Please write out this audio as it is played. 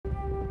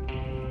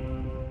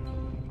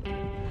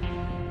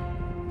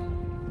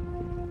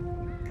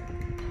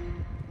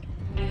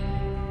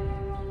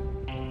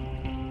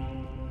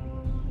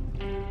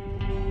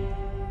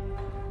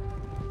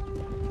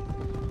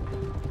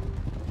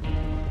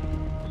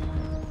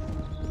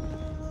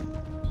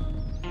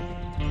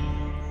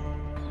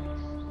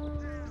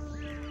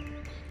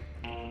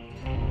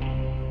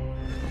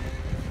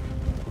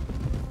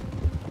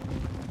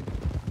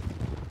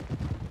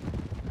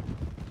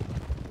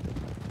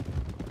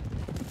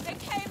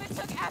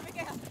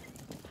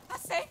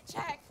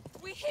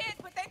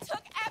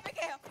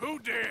Who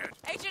did?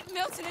 Agent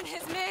Milton and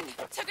his men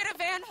took her to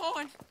Van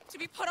Horn to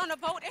be put on a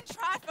boat and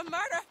tried for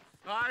murder.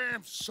 I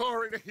am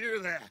sorry to hear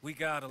that. We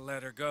gotta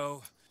let her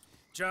go.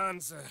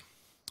 John's,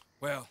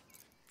 well,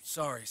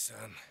 sorry,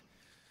 son.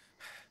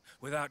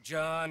 Without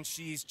John,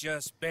 she's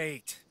just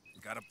bait.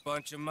 Got a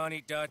bunch of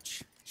money,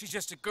 Dutch. She's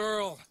just a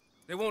girl.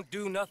 They won't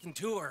do nothing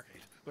to her.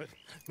 But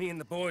me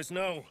and the boys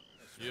know.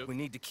 Yep. We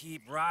need to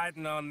keep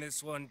riding on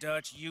this one,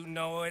 Dutch. You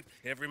know it.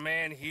 Every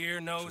man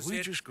here knows So we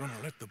it. just gonna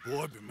let the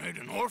boy be made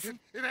an orphan?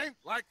 It ain't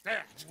like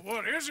that.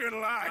 What is it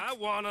like? I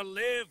wanna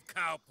live,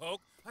 cowpoke.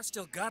 I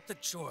still got the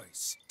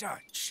choice.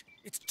 Dutch,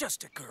 it's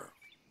just a girl.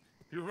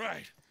 You're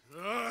right.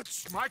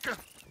 Micah,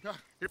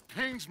 it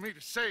pains me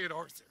to say it,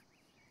 Arthur.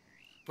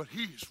 But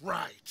he's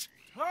right.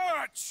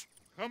 Dutch!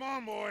 Come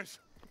on, boys.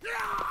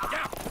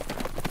 Yeah!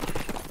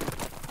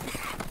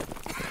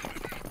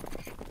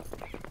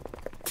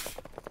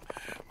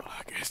 Well,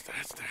 I guess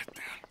that's that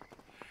then.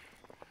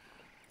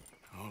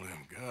 All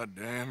them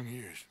goddamn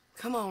years.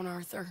 Come on,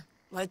 Arthur.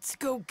 Let's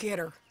go get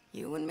her.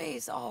 You and me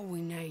is all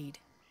we need.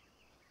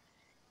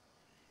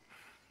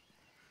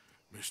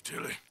 Miss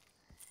Tilly.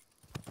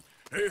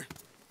 Here.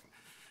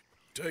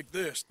 Take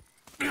this.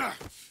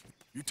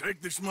 You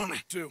take this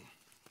money, too.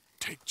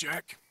 Take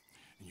Jack,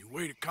 and you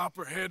wait at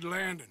Copperhead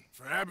Landing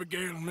for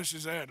Abigail and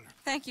Mrs. Adler.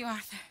 Thank you,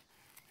 Arthur.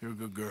 You're a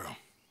good girl.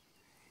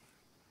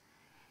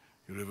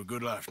 You live a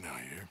good life now,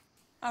 you hear?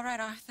 All right,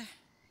 Arthur.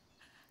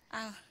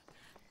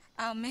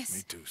 I'll miss...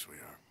 Me too,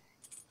 sweetheart.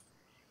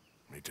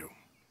 Me too.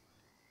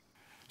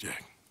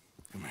 Jack,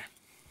 come here.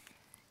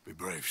 Be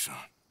brave, son.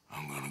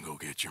 I'm gonna go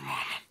get your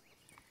mama.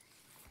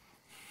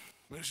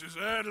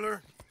 Mrs.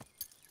 Adler.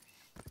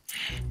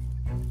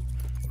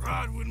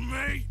 Ride with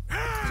me.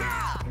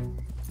 Yeah!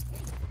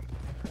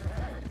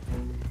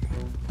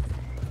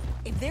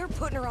 If they're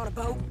putting her on a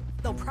boat,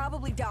 they'll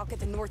probably dock at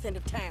the north end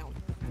of town.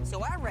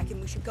 So I reckon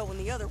we should go in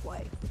the other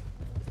way.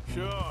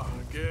 Sure, I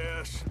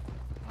guess.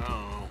 I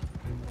don't know.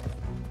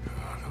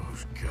 God,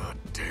 those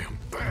goddamn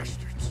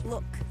bastards.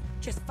 Look,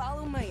 just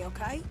follow me,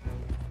 okay?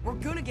 We're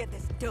gonna get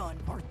this done,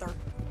 Arthur.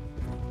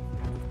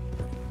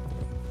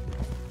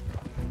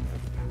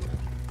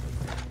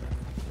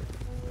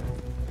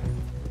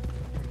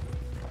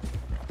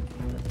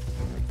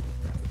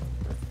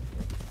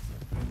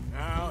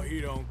 Now he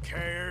don't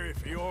care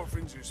if he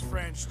orphans his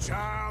friend's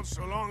child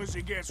so long as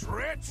he gets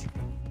rich?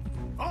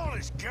 All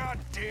his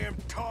goddamn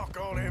talk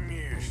all them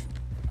years.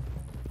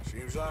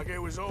 Seems like it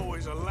was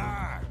always a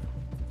lie.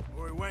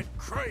 Or he went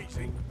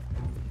crazy.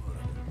 What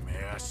a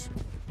mess.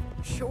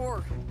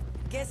 Sure.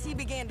 Guess he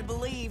began to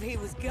believe he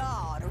was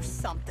God or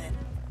something.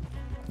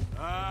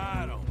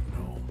 I don't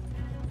know.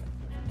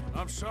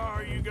 I'm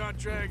sorry you got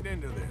dragged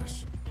into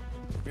this.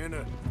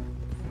 Into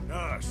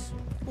us.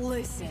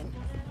 Listen,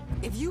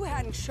 if you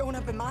hadn't shown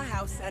up in my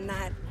house that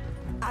night,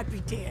 I'd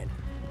be dead.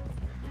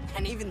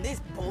 And even this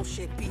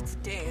bullshit beats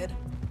dead.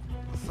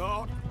 I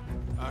thought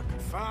I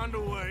could find a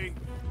way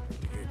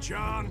to get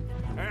John,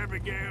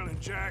 Abigail,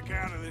 and Jack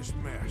out of this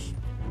mess.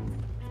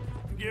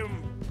 Give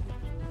them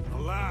a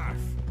life.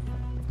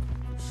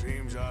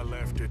 Seems I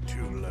left it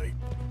too late.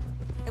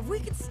 If we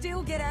could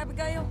still get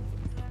Abigail,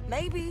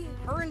 maybe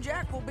her and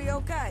Jack will be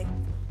okay.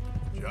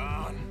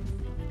 John,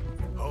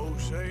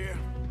 Hosea,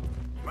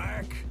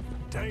 Mac,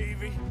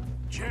 Davy,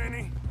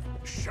 Jenny,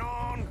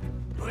 Sean,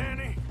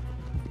 Lenny.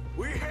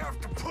 We have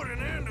to put an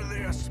end to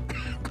this.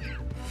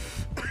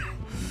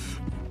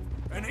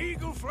 An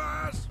eagle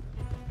flies.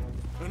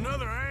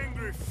 Another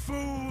angry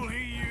fool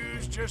he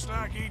used just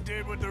like he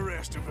did with the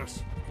rest of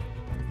us.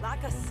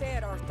 Like I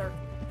said, Arthur,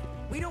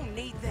 we don't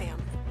need them.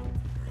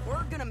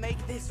 We're gonna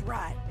make this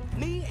right.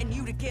 Me and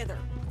you together.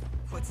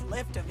 What's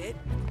left of it.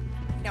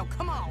 Now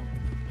come on.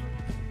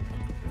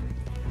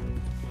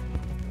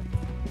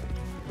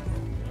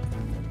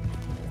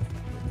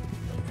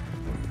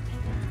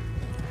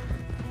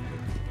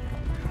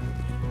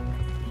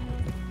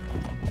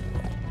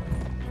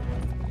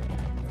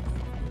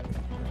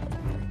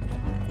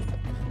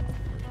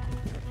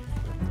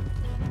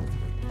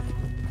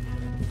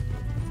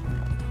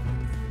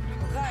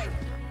 Okay,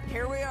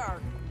 here we are.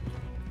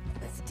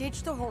 Let's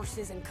ditch the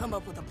horses and come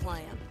up with a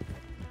plan.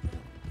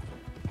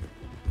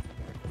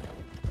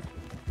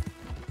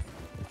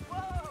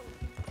 Whoa!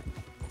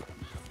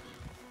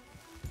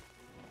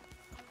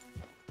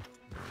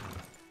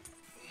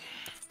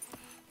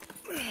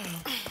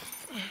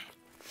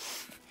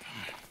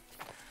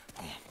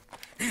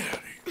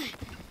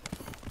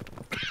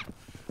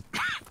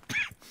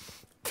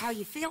 How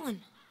you feeling?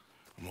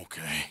 I'm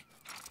okay.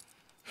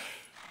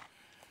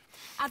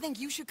 I think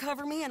you should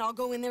cover me and I'll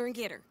go in there and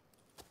get her.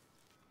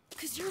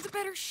 'Cause you're the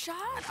better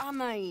shot, I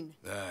mean.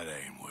 That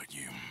ain't what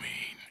you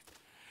mean.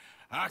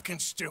 I can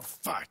still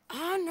fight.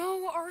 I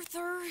know,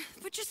 Arthur,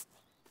 but just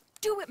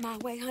do it my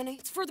way, honey.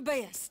 It's for the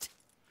best.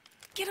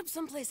 Get up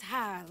someplace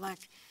high,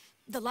 like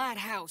the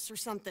lighthouse or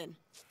something.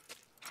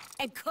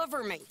 And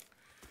cover me.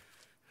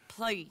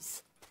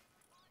 Please.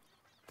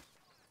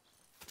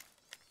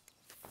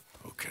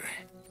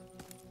 Okay.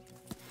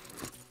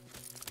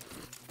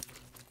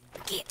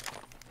 Get.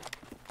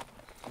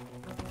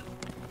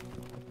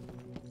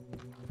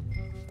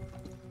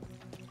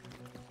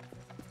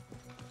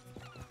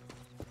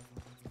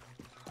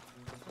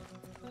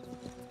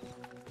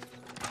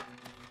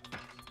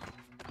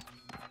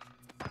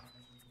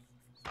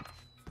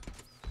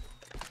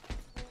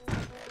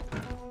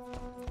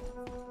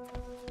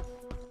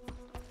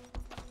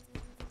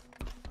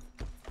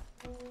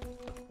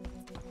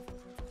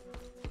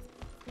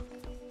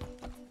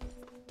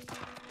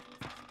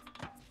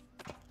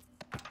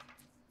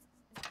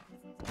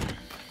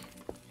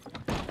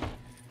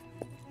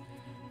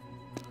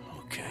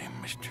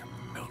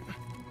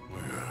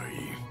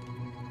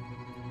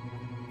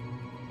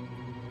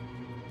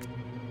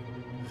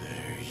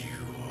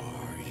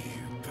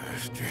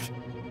 bastard.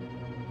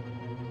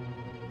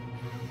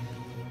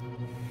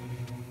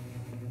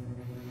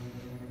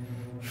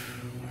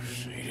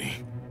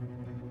 Sadie.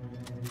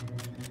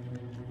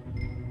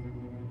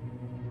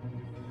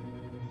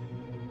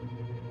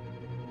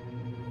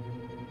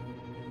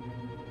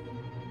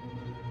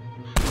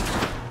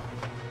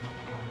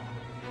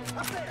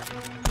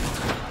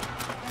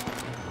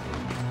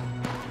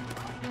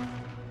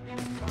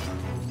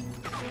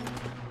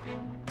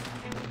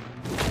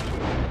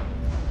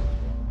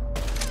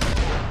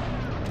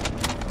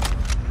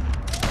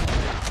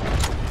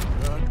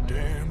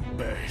 Goddamn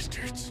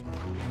bastards.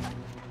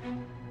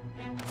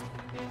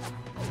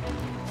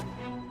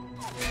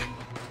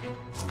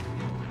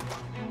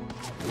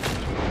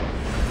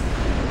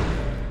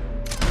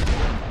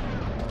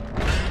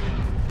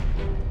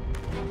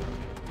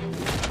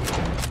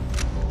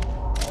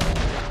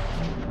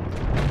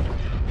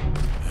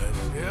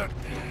 That's it.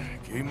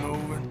 Keep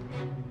moving.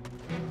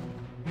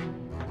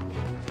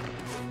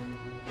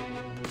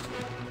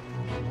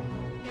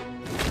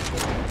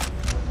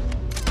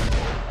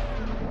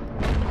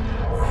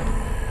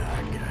 Yeah,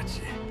 I got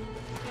you.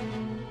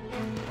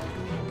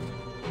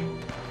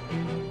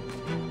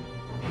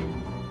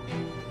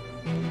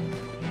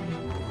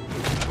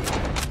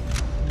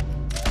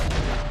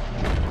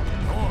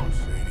 Come on,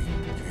 Sadie.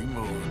 Keep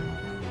moving.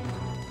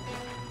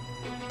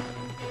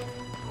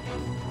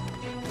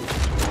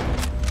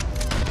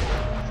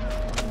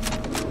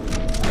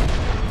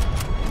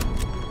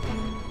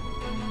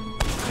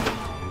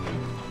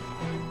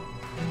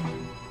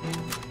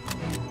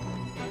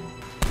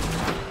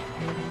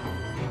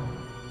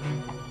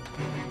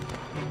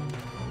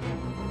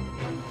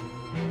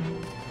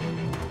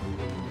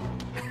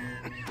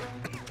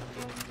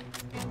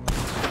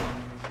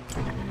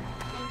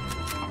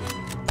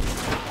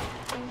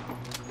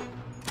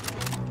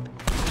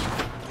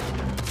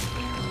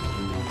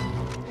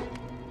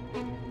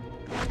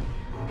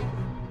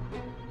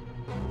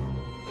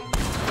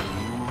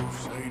 Move,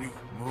 Sadie,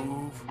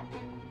 move.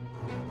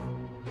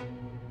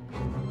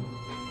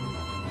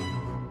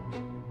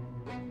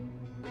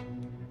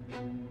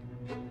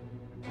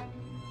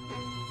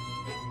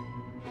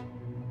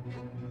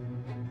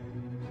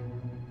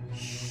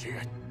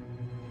 Shit.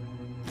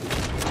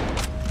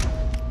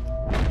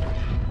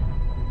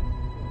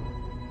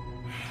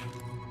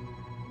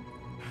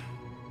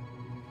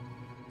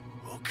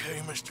 Okay,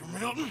 Mr.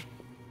 Milton.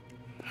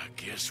 I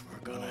guess we're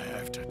gonna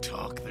have to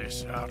talk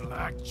this out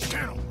like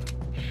gentlemen.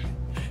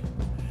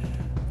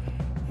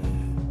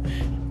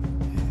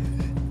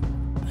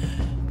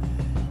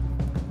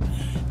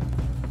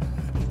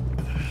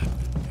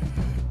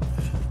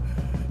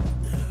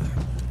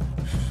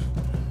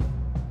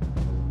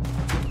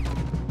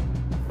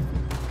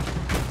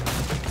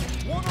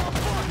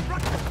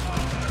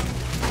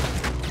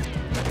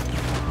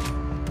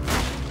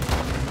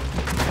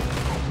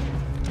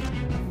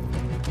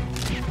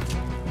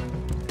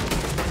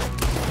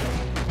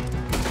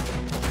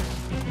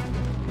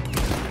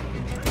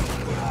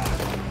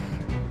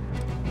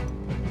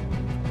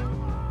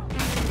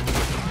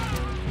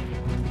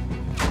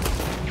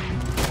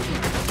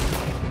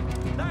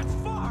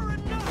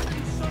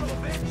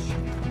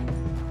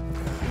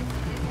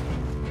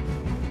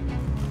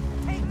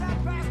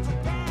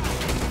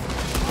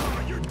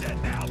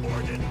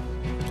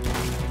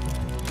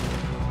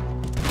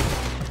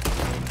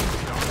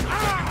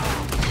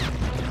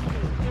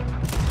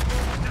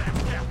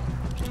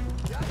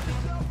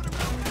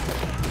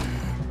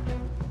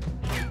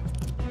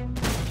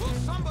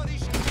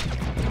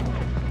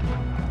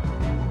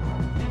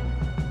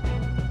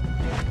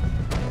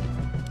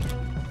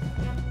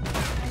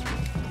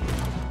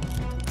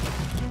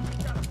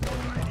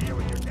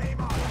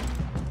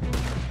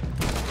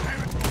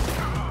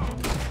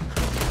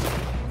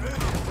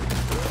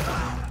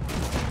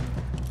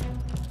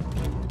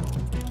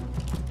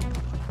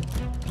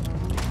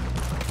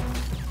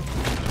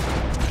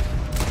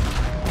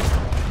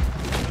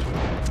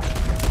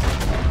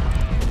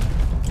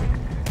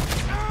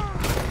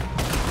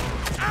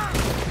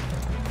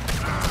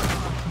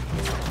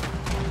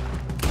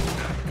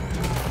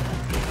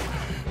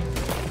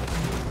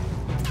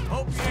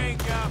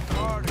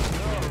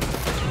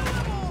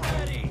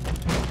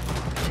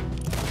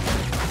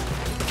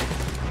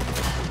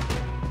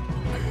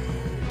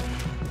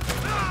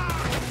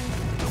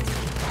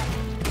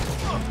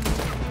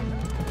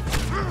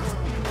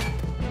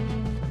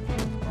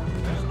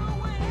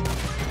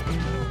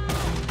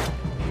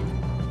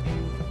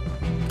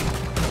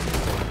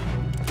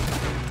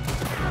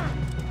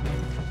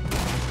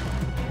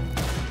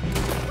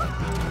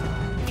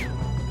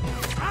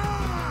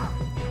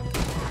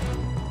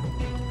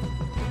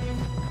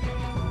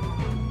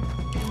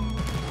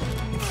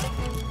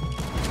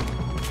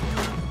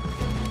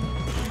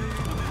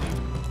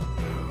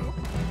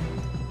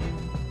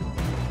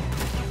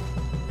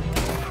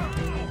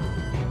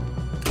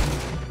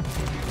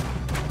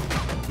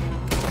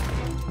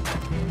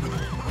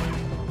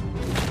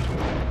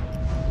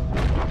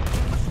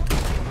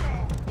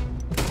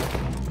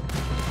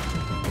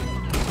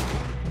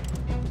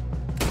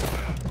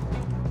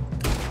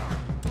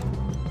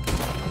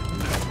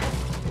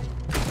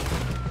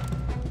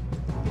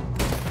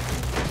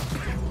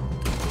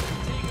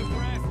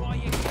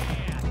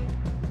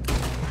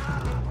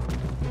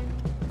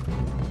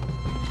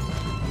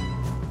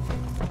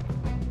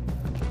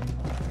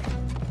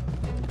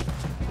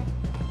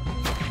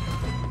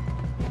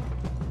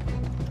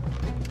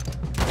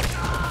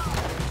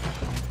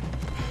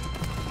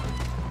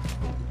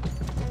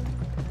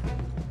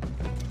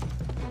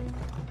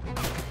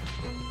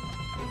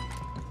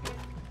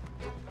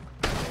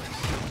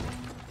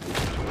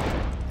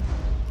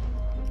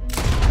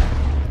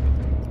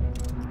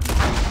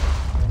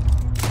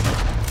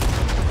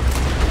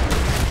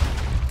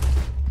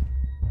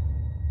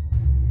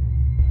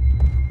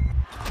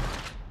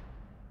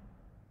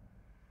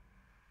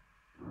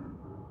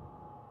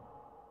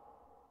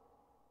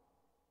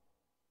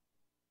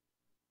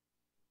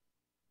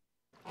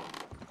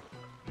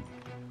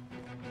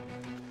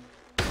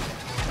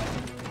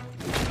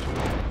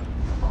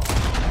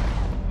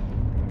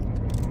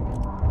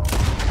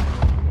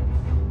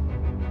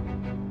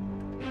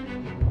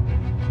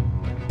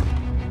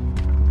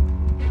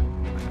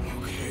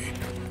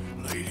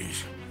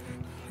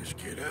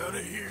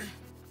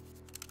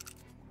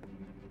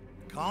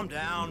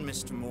 down,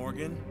 Mr.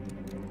 Morgan.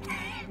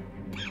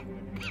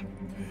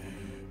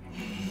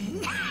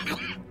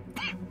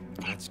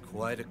 That's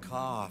quite a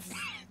cough.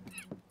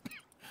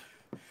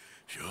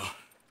 Sure.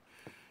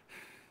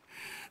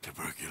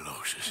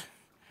 Tuberculosis.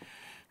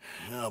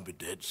 I'll be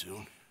dead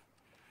soon.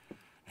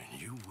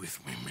 And you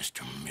with me,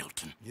 Mr.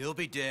 Milton. You'll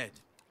be dead,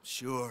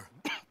 sure.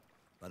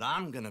 But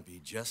I'm gonna be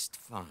just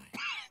fine.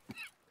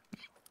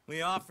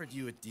 We offered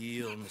you a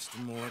deal,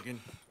 Mr. Morgan.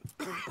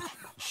 You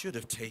should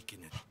have taken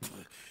it.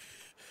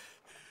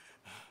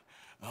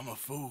 I'm a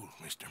fool,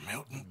 Mr.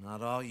 Milton.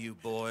 Not all you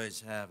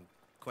boys have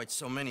quite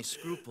so many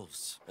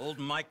scruples. Old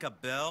Micah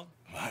Bell,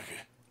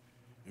 Micah?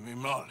 You mean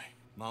Molly?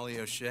 Molly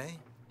O'Shea,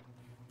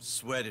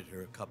 sweated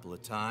her a couple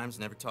of times,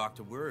 never talked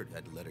a word,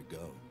 had to let her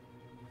go.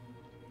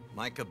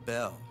 Micah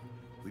Bell,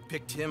 we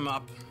picked him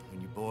up when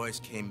you boys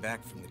came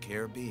back from the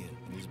Caribbean,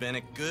 and he's been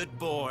a good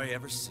boy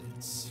ever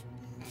since.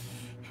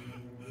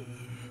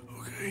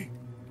 Okay.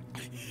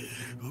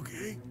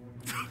 Okay.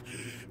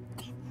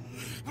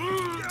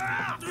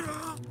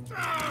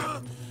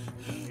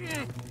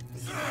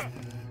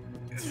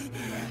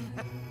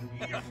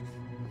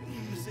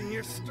 Using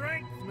your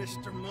strength,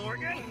 Mr.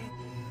 Morgan.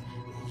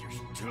 You're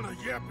still a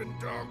yapping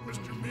dog,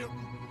 Mr.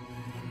 Milton.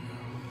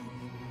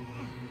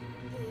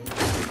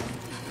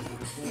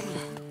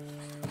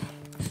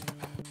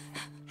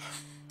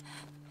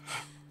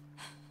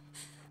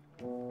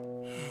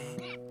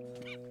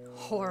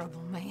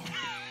 Horrible man.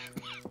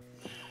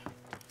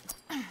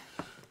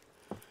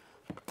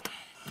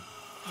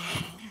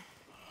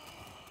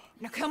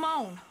 Now come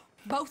on,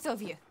 both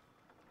of you.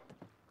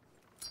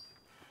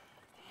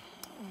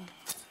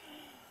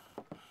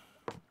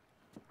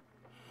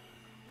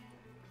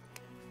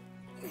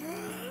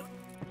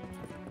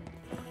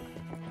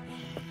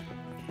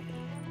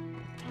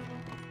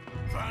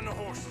 Find the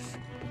horses.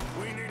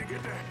 We need to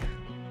get that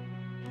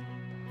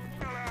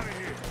hell out of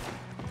here.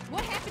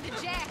 What happened to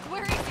Jack?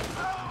 Where is he?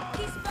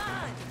 He's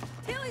fine.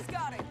 Tilly's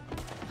got him.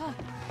 Oh,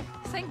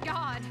 thank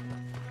God.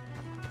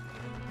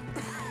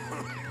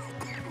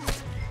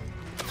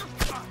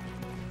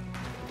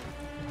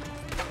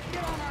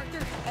 Get on,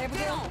 Arthur.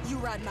 Abigail, you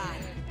ride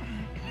mine.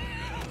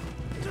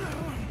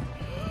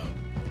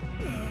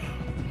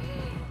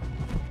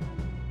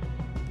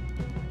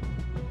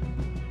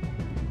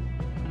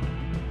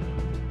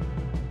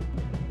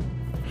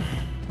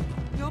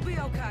 You'll be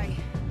okay.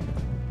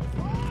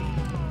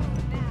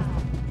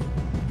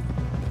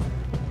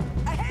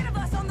 Ahead of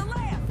us on the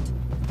left!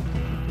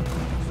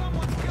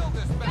 Someone killed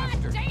this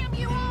bastard! God damn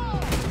you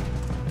all!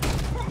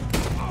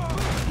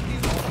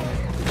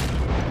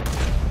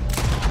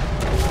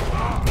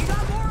 You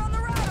got more on the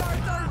right,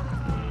 Arthur!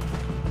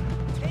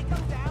 Take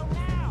him down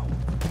now!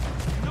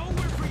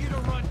 Nowhere for you to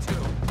run to!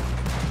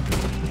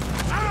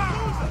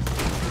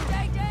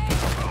 Stay down!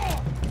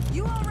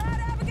 You all right,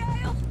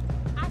 Abigail?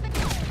 I think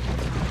so.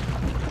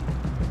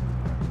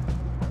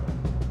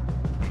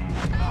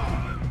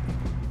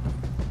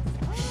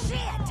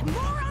 Shit!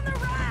 More on the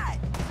right!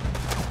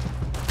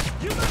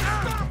 You better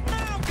stop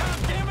now,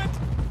 goddammit!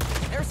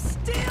 They're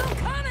still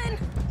coming!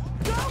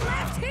 Go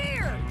left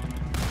here!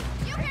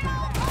 You can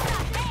all go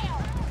to hell!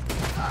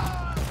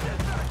 Get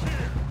back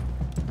here!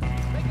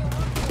 Make a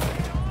run for it!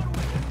 Get on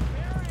with it!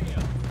 Bury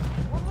him!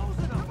 We're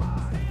losing him!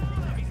 Stay on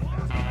him! He's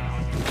losing!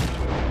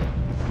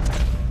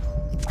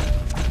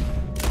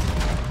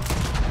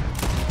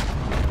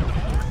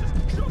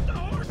 Shoot the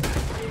horses!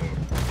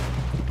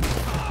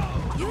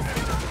 You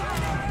still okay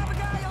there,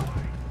 Abigail?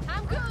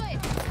 I'm good.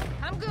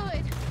 I'm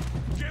good.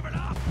 Give it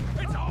up!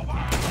 It's over!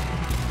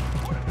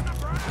 Put him in the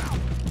ground!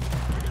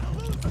 We're gonna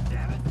lose him,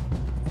 damn it!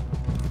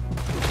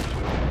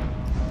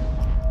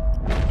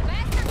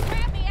 Bastard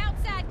grabbed me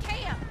outside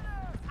camp.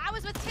 I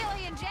was with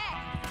Tilly and Jack.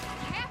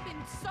 It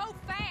happened so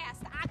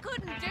fast, I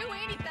couldn't do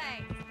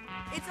anything.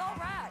 It's all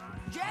right.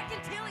 Jack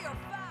and Tilly are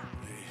fine.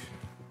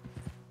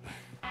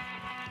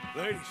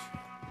 Ladies,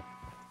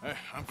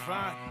 I'm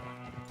fine.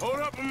 Hold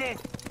up a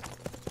moment.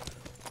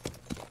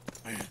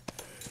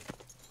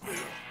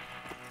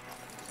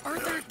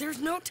 Arthur,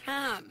 there's no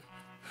time.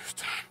 This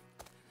time.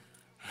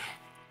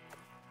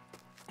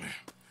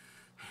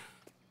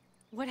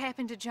 What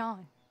happened to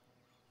John?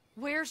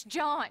 Where's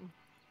John?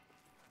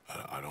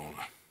 I don't...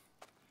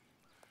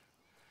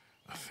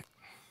 I think...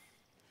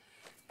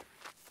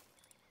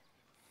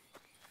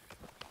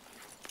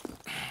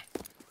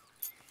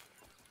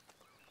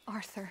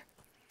 Arthur.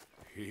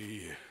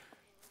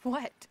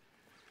 What?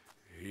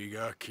 He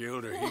got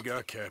killed or he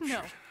got captured.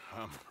 No.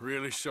 I'm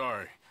really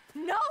sorry,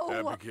 No!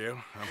 Abigail.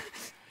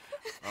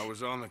 I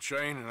was on the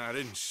train and I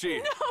didn't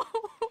see it.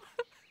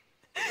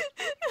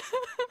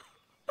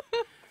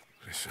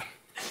 Listen,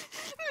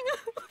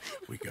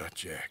 we got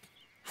Jack.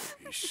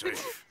 He's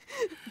safe.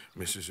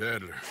 Mrs.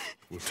 Adler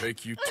will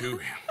take you to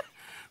him.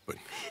 But,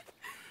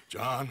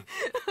 John,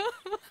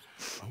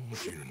 I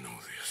want you to know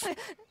this.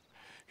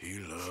 He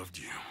loved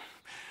you.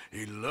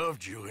 He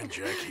loved you, and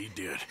Jack, he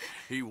did.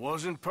 He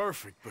wasn't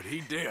perfect, but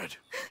he did.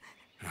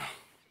 Now,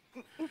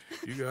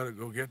 you gotta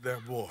go get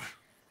that boy.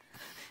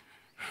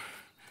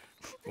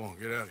 Come on,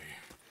 get out of here.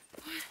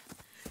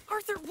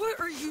 Arthur, what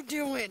are you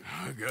doing?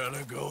 I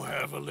gotta go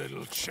have a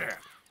little chat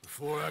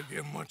before I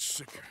get much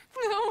sicker.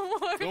 No,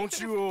 Arthur. Don't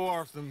you owe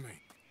Arthur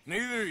me.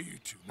 Neither of you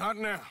two. Not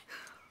now.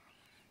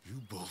 You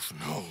both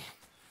know.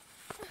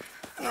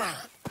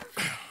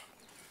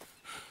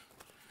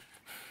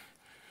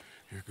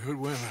 You're good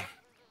women.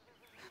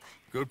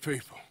 Good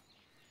people.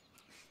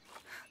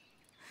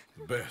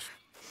 The best.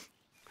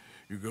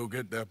 You go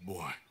get that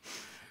boy.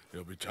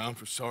 There'll be time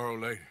for sorrow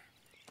later.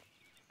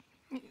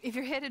 If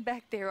you're headed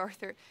back there,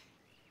 Arthur,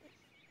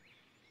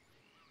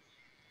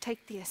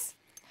 take this.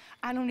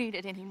 I don't need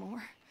it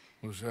anymore.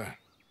 What's that?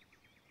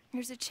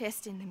 There's a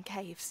chest in them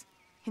caves.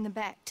 In the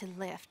back to the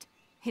left.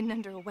 Hidden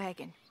under a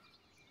wagon.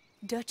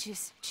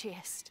 Dutch's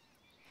chest.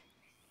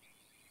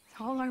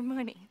 All our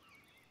money.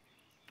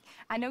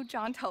 I know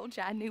John told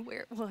you I knew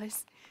where it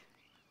was.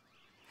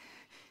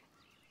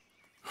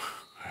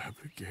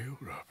 Abigail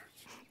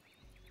Roberts.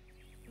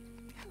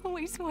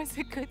 Always was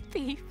a good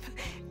thief.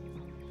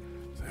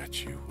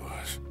 That you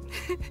was.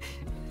 Go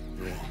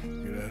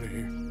on, get out of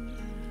here.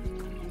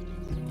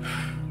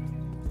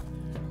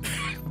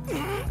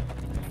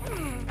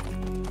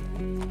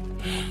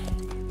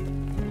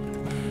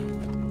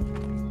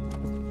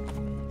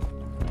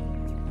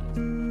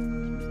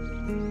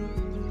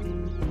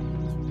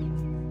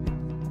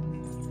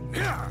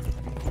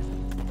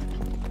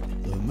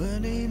 The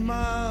many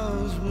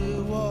miles we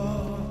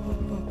walk,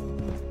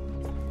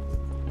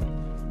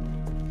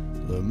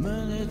 the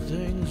many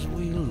things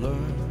we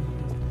learn,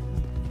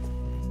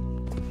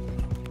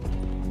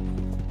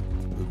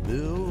 the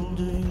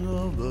building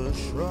of a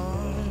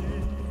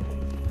shrine,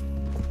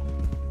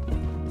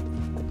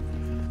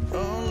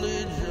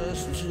 only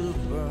just to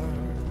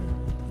burn.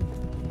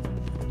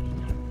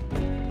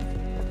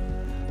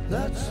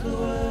 That's the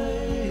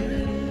way it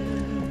is.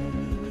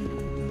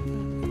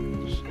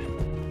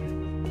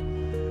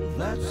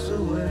 That's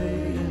the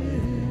way it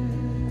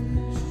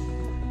is.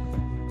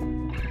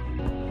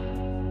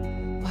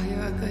 Well,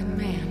 you're a good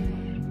man.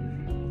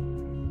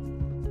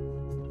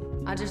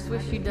 I just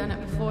wish you'd done it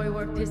before he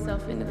worked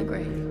himself into the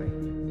grave.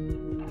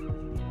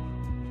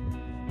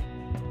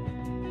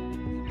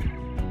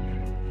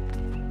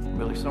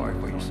 Really sorry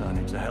for your son.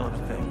 It's a hell of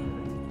a thing.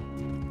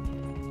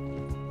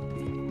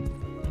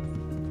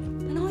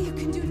 And all you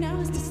can do now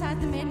is decide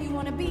the man you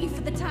want to be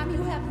for the time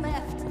you have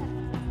left.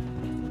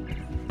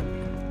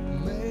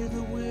 May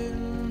the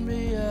wind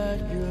be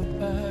at your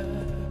back.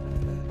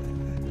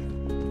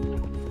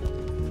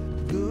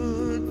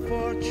 Good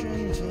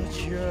fortune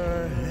touch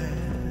your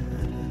hand.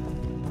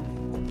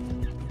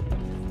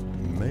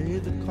 May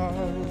the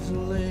cards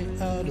lay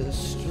out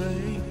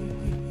astray.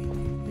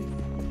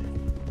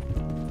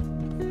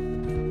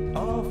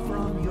 All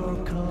from your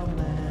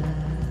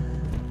command.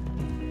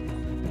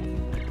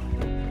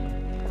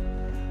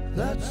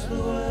 That's the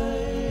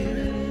way it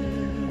is.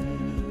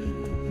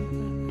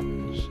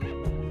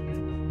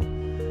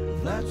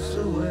 That's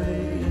the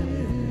way it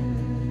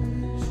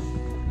is.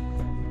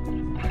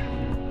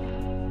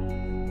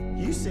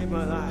 You saved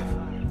my life.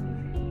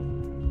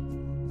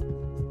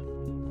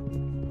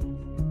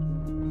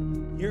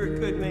 You're a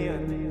good man.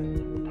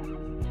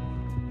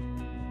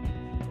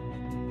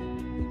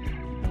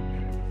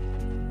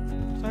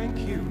 Thank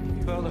you,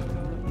 fella.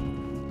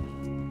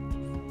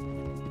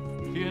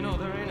 You know,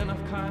 there ain't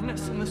enough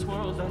kindness in this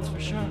world, that's for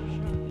sure.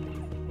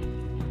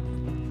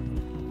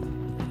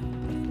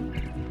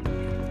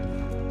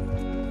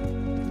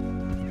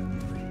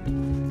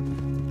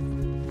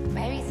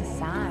 Maybe it's a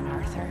sign,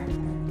 Arthur.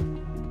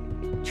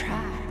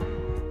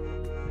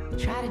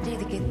 Try to do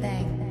the good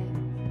thing.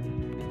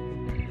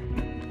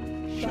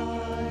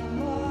 Shine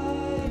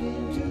light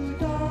into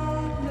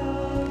darkness.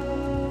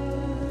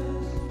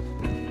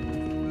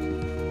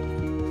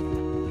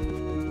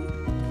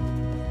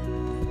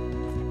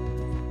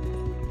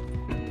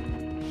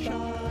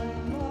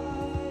 Shine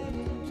light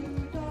into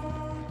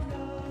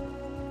darkness.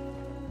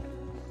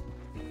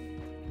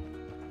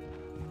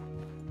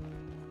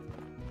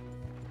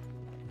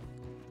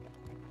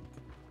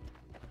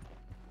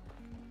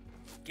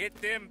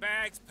 Get them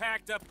bags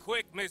packed up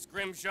quick, Miss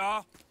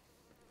Grimshaw.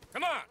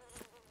 Come on,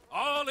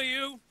 all of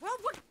you. Well,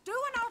 we're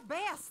doing our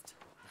best.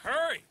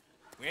 Hurry.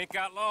 We ain't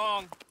got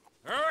long.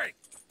 Hurry.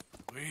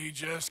 We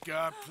just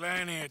got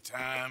plenty of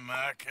time,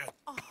 Micah.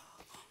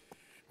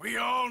 We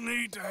all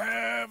need to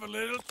have a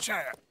little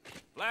chat.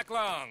 Black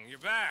Lung, you're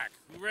back.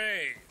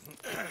 Hooray.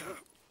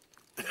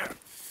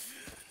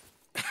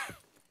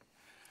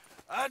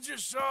 I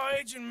just saw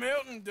Agent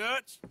Milton,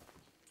 Dutch.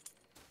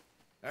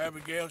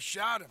 Abigail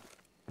shot him.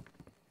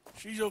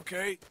 She's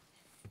okay.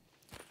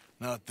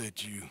 Not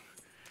that you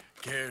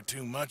care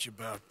too much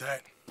about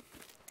that.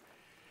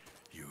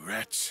 You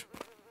rats.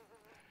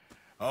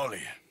 All of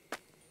you.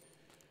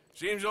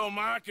 Seems old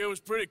Micah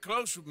was pretty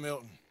close with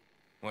Milton.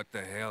 What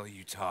the hell are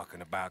you talking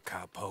about,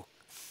 cowpoke?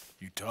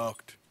 You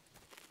talked.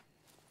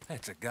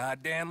 That's a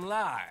goddamn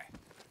lie.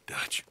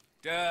 Dutch.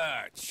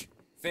 Dutch,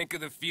 think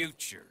of the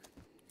future.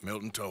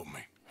 Milton told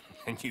me.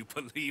 And you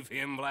believe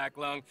him, Black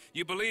Lung?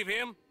 You believe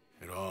him?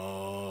 It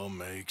all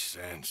makes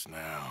sense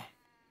now.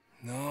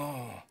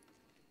 No.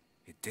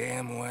 It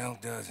damn well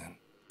doesn't.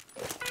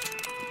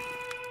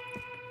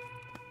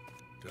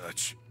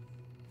 Dutch,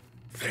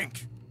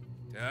 think.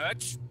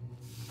 Dutch,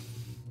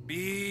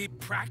 be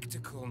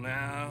practical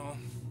now.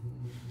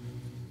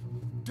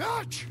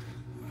 Dutch!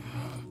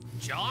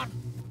 John?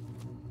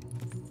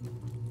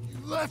 You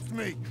left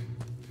me!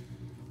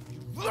 You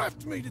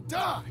left me to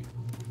die!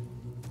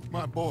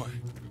 My boy,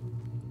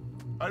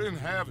 I didn't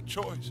have a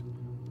choice.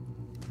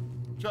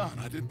 John,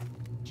 I didn't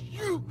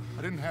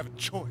have a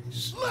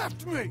choice.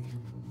 Left me!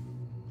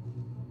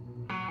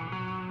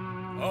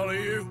 All of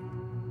you,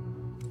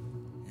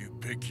 you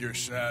pick your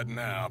side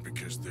now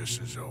because this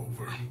is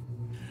over.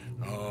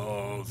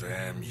 All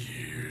them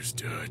years,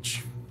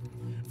 Dutch,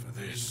 for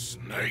this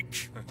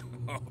snake.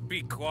 Oh,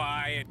 be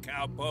quiet,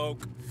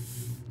 cowpoke.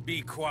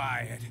 Be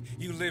quiet.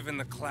 You live in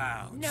the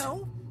clouds.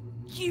 No,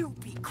 you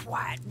be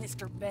quiet,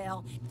 Mr.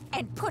 Bell,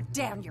 and put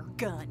down your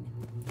gun.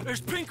 There's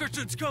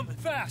Pinkertons coming,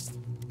 fast!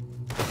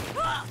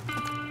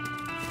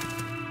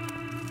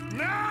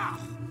 Now!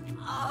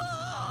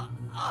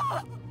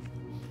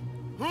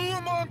 Who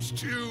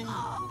amongst you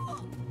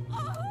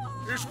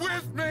is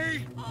with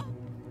me?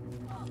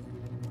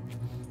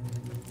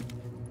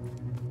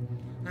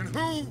 And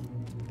who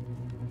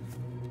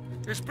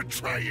is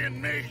betraying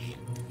me?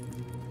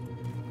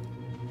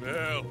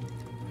 Bell,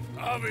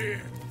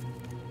 Javier,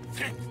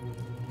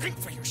 think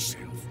for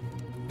yourself.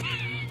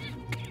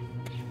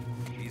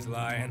 He's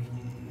lying.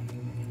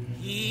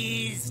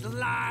 He's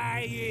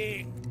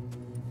lying!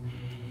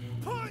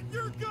 Put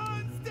your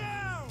guns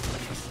down!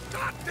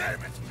 God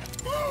damn it!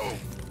 Move!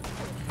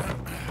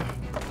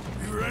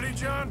 You ready,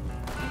 John?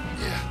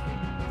 Yeah.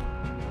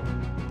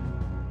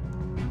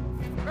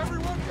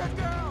 Everyone get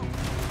down!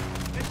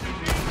 This is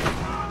James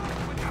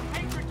Bond with the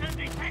Pinkerton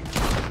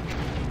detective.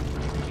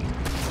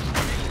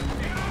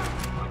 Get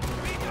up!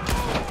 We go!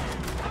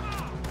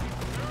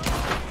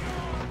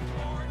 Come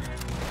on!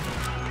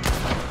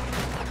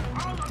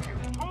 All of you,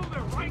 hold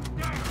it right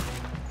down!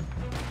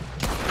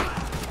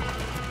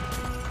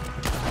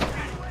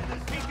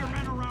 Take your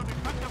men around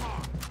and cut them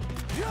off!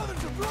 The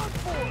others have run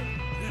for it!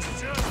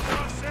 It's just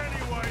us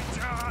anyway,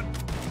 John!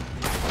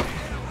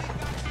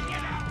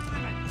 Get after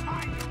them and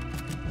tie them!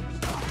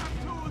 Still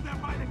have two of them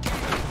by the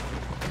gate!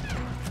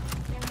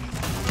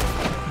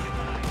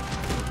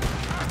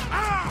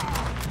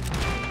 Arthur!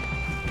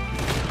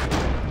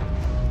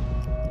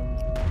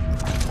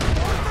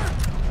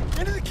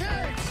 Into the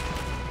caves!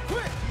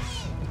 Quick!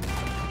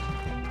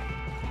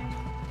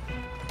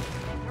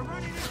 They're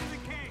running into the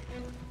cave!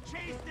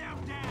 Chase them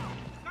down!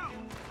 Go!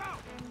 Go!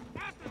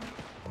 After them!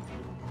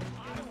 I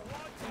want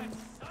that son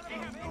of a bitch! They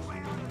have no way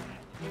out of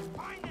that!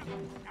 Find them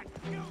and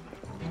kill them!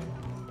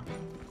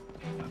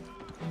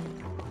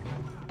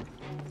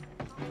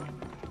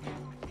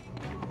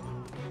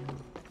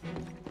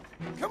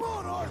 Come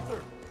on,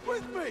 Arthur!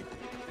 With me!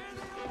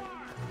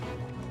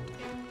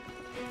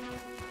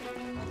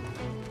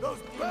 Those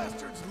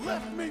bastards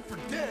left me for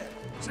dead!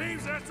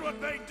 Seems that's what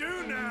they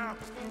do now!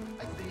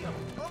 I see him!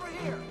 Over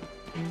here!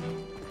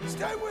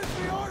 Stay with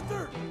me,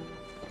 Arthur!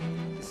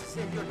 This is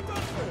it, you're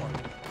done for!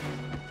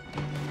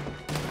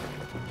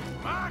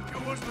 Micah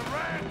was the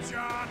rat,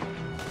 John!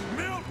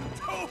 Milton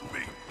told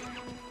me!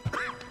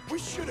 We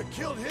should have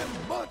killed him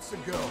months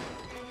ago!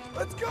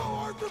 Let's go,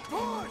 Arthur,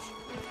 push!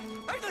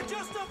 Hey, they're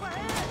just up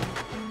ahead!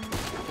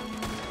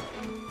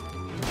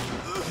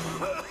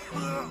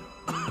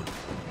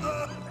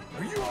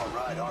 Are you all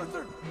right,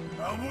 Arthur?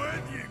 I'm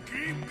with you.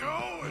 Keep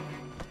going.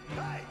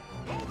 Hey,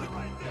 hold it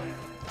right there!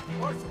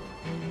 Arthur,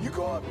 you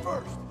go up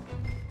first.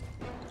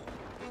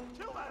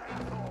 Kill that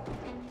asshole!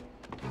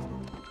 I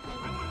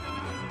want them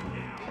out of there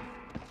now!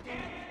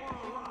 Dead or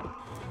alive!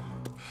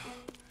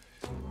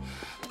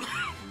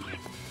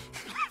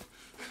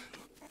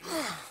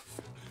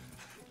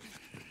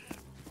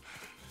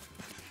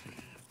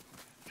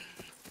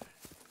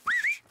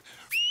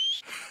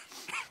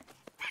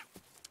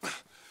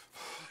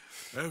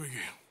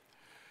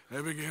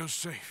 Abigail's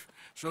safe.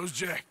 So's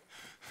Jack.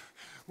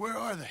 Where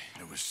are they?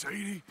 It was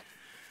Sadie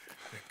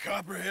at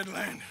Copperhead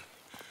Landing.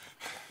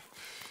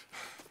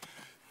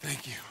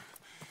 Thank you,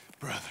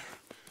 brother.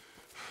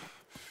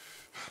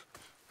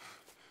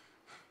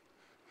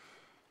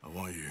 I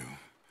want you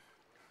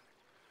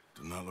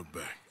to not look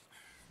back.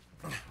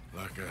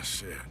 Like I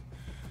said.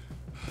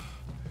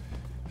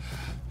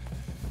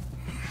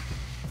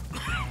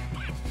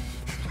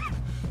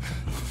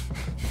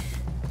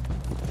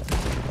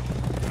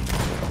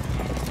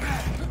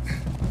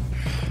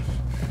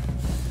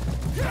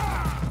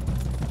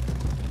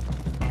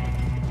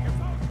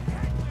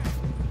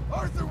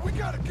 Arthur, we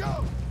gotta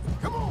go!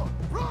 Come on,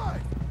 ride!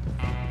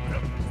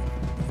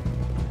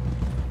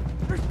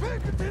 There's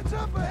Pinkertons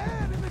up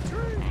ahead in the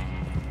tree!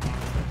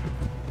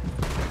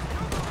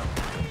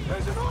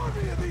 There's an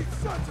army of these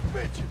sons of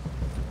bitches!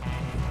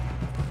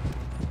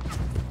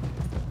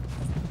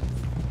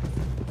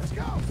 Let's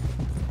go!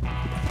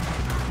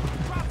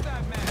 Drop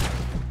that man!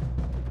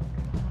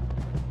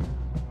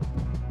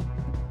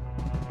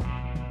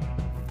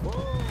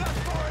 That's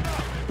far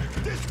enough!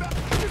 This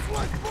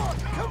one's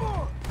marked! Come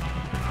on!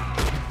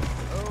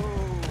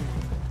 Oh!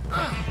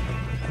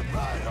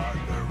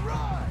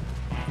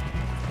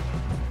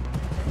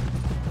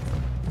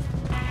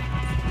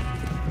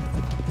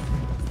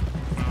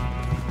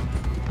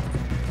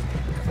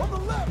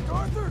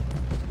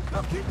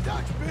 Keep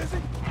Dutch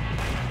busy.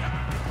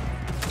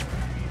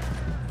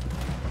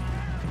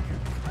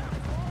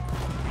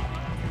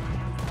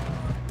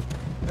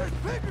 There's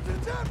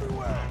Pinkertons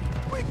everywhere.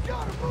 We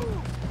gotta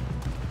move.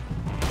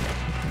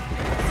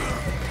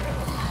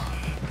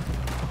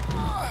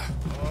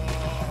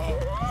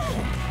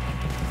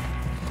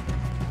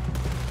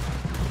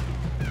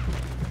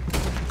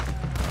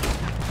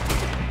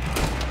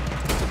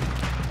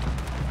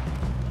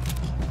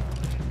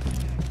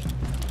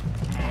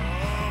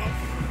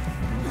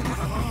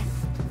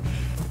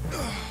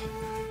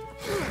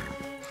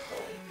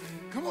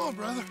 Come on,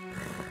 brother.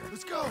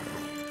 Let's go.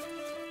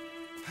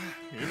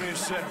 Give me a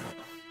second.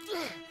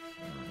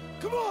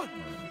 Come on.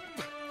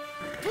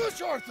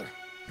 Push, Arthur.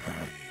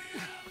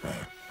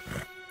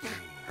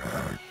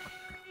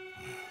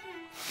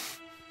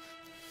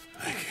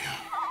 Thank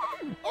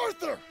you.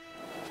 Arthur!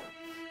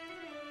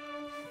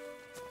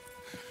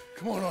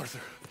 Come on,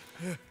 Arthur.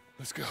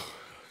 Let's go.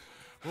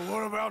 Well,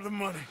 what about the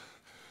money?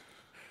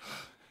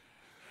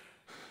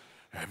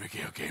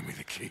 Abigail gave me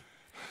the key.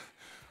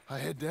 I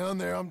head down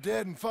there, I'm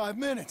dead in 5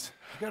 minutes.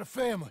 I got a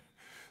family.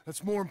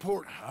 That's more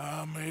important.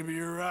 Maybe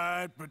you're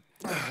right, but...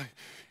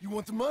 You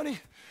want the money?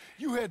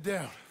 You head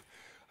down.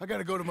 I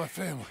gotta go to my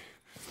family.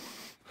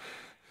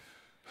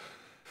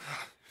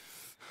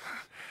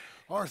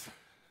 Arthur.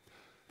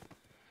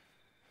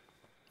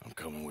 I'm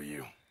coming with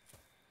you.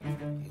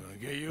 I'm gonna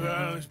get you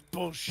out of this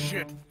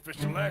bullshit if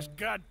it's the last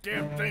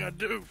goddamn thing I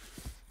do.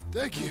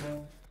 Thank you.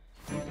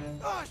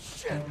 Ah,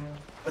 shit!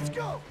 Let's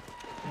go!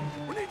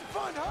 We need to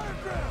find higher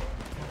ground.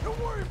 Don't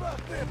worry about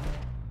them.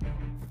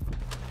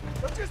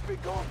 They'll just be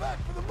going back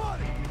for the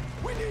money.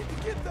 We need to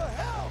get the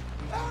hell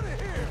out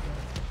of here!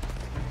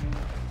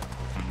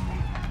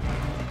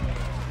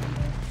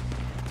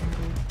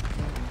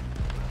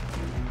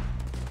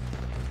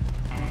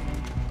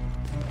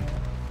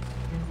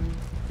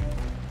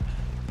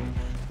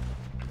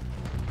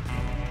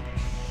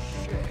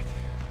 Shit.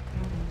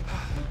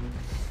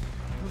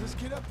 Let's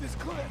get up this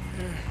cliff.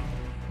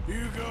 Here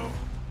you go.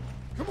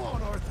 Come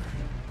on, Arthur.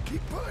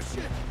 Keep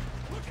pushing.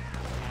 Look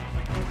out!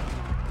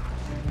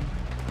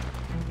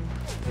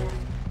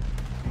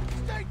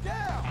 Stay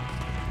down!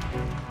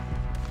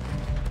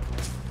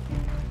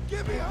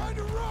 Get behind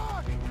a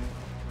rock!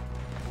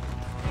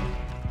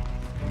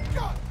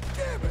 God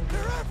damn it!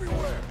 They're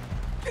everywhere!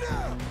 Get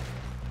out!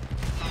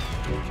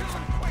 Kill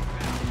them quick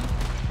now!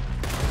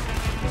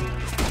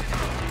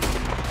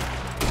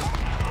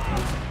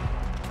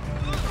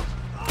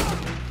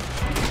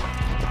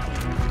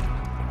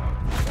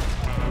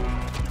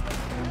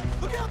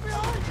 Look out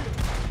behind you!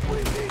 We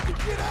need to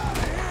get out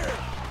of here!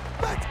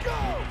 Let's go!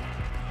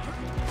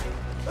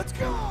 Let's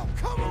go!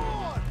 Come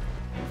on!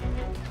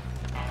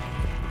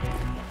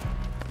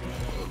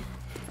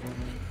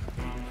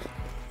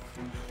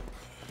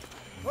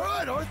 All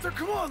right, Arthur,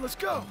 come on, let's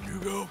go! You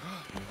go.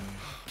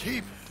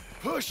 Keep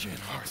pushing,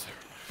 Arthur.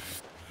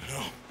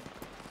 No.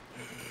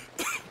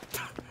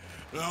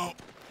 No.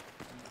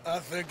 I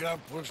think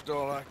I've pushed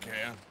all I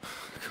can.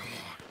 Come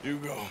on. You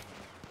go.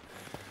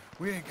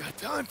 We ain't got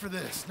time for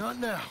this, not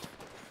now.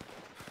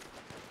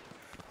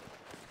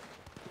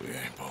 We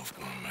ain't both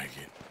gonna make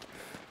it.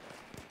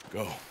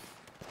 Go.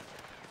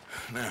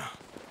 Now.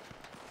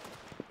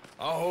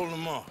 I'll hold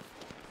them off.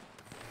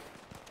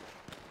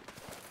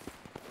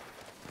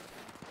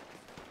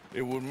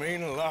 It would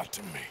mean a lot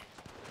to me.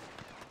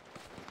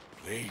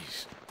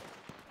 Please.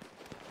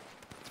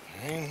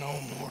 There ain't no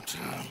more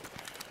time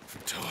for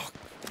talk.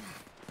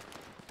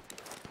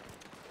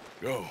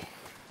 Go.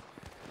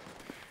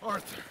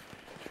 Arthur.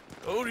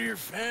 Go to your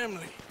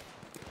family.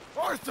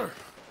 Arthur!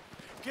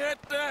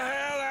 Get the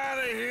hell out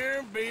of here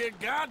and be a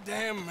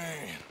goddamn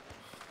man.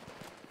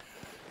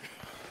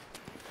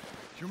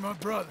 You're my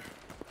brother.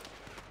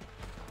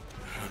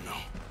 I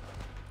know.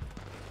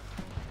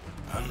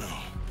 I know.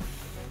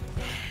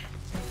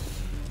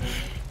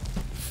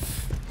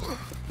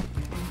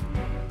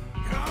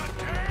 God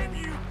damn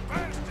you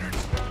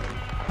bastards!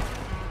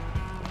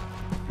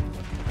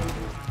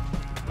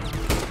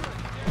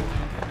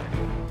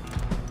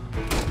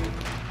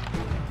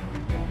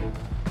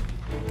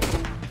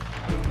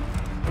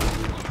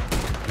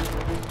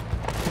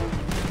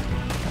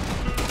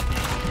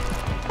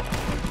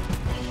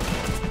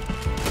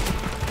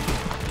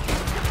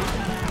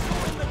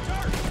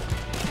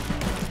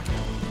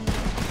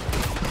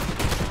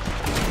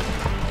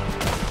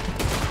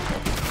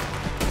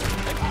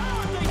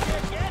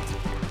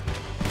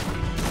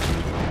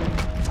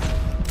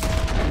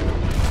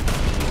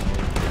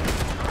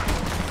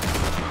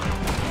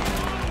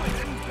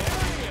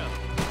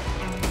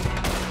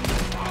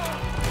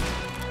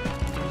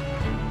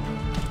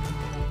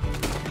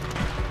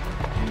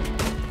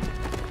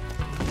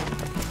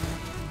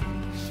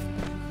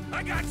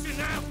 I got you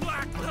now,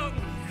 Black Lung!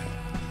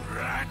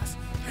 Rat!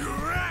 You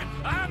rat!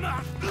 I'm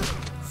a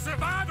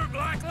survivor,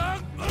 Black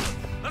Lung!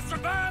 A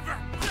survivor!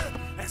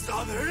 That's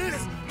all there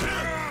is!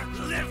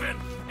 Living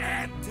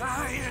and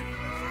dying!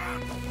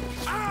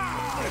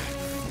 Ah!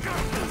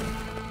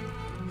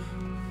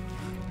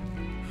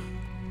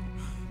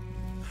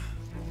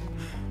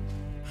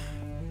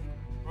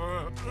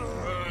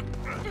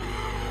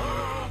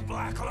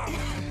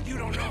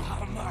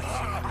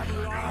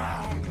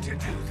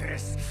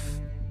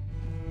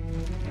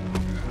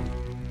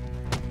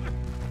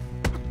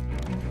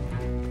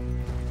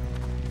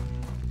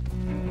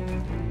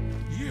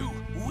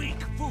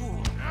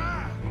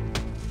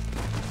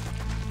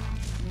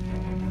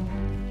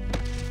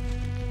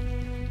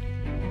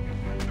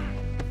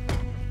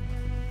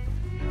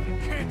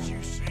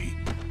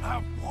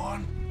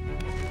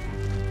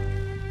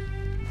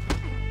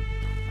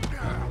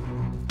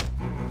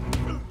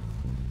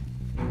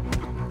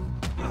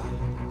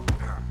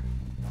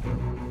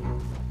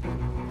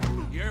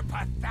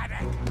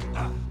 pathetic.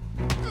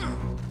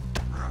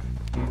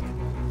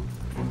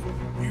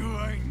 You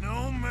ain't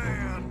no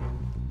man.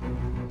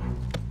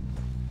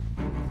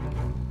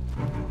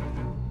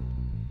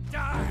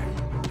 Die!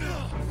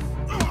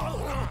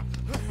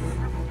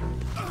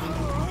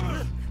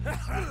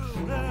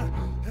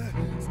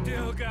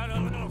 Still got a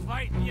little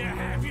fight in you,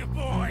 have you,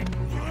 boy?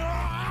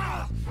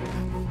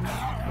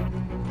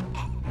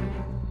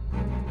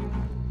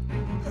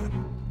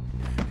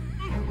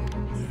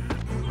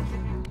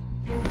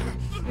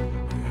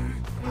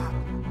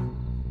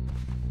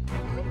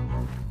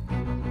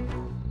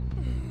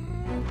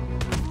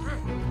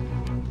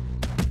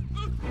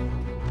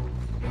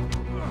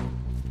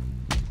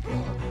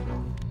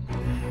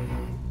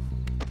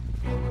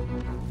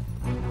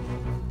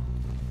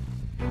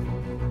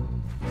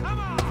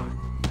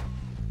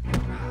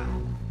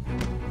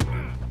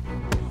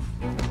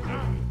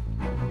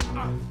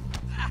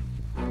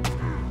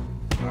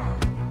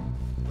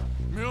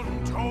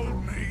 Milton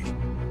told me.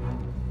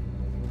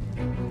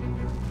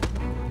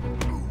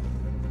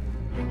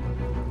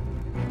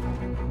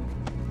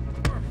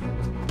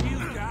 You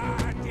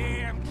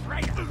goddamn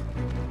traitor!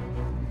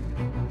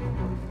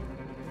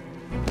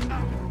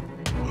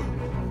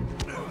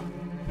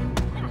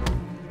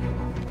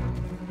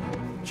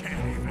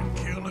 Can't even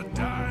kill a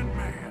dying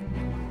man.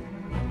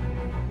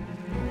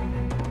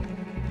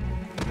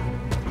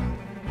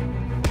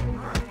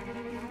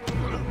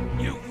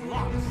 You've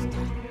lost!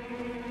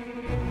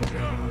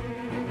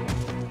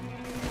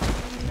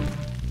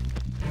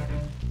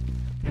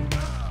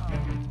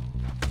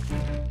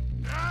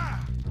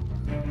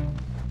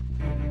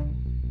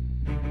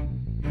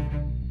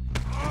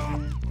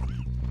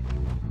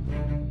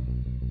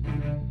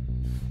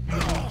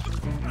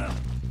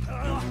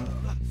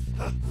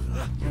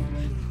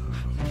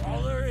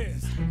 All there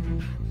is.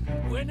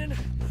 Winning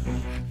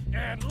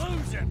and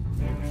losing.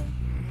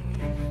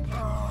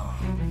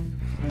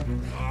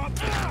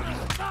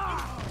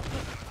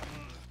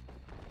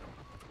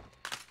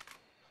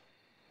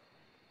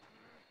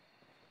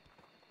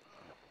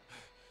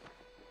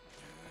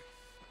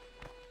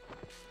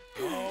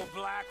 Oh,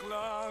 Black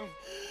Lung.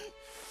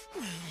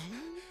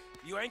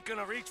 You ain't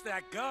gonna reach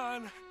that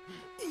gun.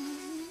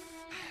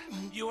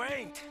 You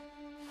ain't.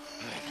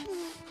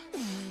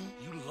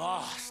 You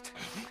lost,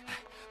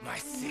 my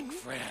sick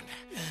friend.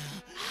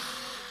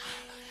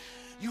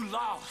 You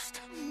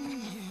lost.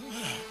 In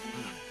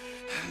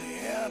the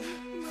end,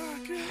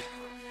 Micah,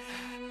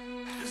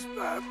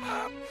 despite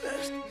my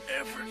best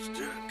efforts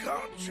to the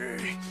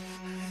contrary,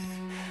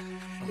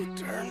 it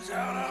turns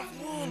out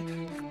I've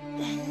won.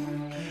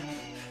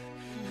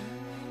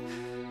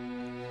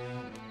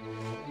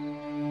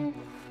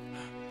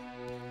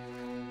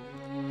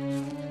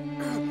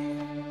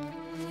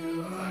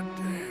 God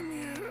damn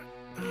you.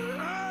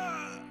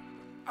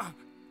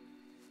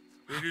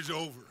 It is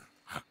over.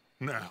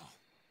 Now,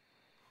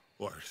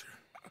 Arthur.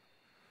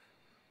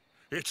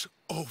 It's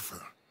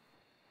over.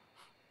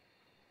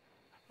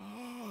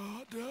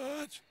 Oh,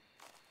 Dutch.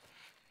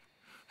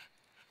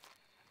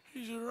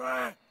 He's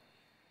right.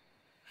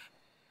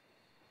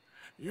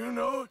 You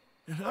know it,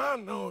 and I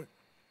know it.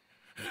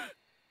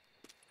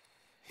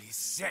 He's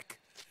sick.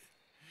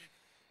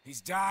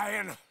 He's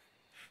dying.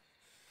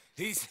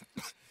 He's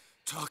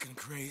talking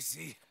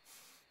crazy.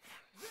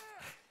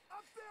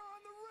 Up there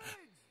on the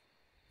ridge.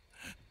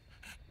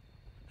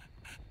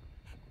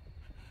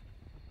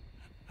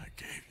 I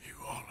gave you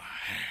all I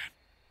had.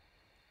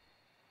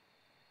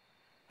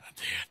 I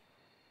did.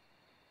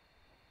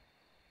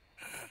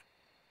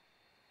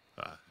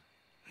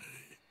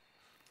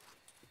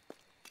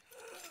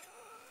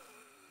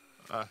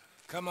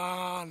 Come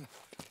on.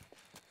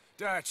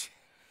 Dutch.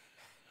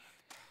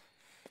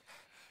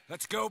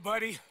 Let's go,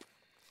 buddy.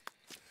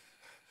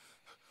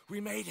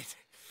 We made it.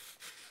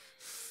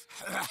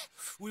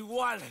 We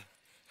won.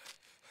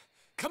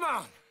 Come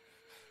on.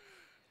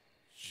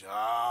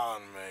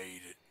 John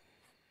made it.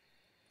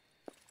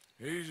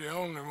 He's the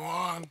only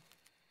one.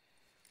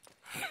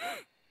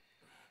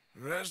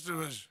 The rest of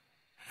us...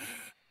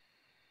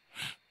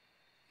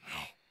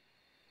 No.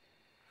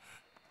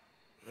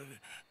 But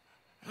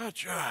I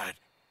tried.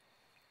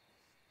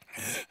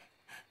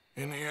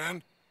 In the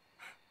end,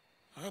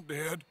 I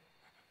did.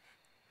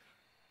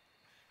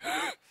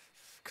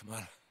 Come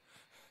on.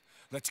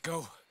 Let's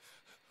go.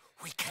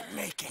 We can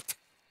make it.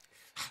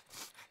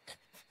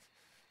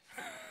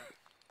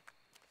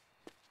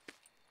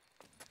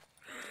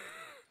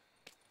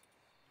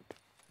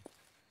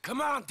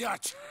 Come on,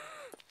 Dutch.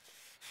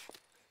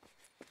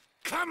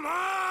 Come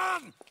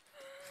on!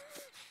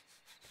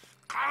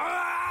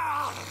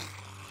 Ah!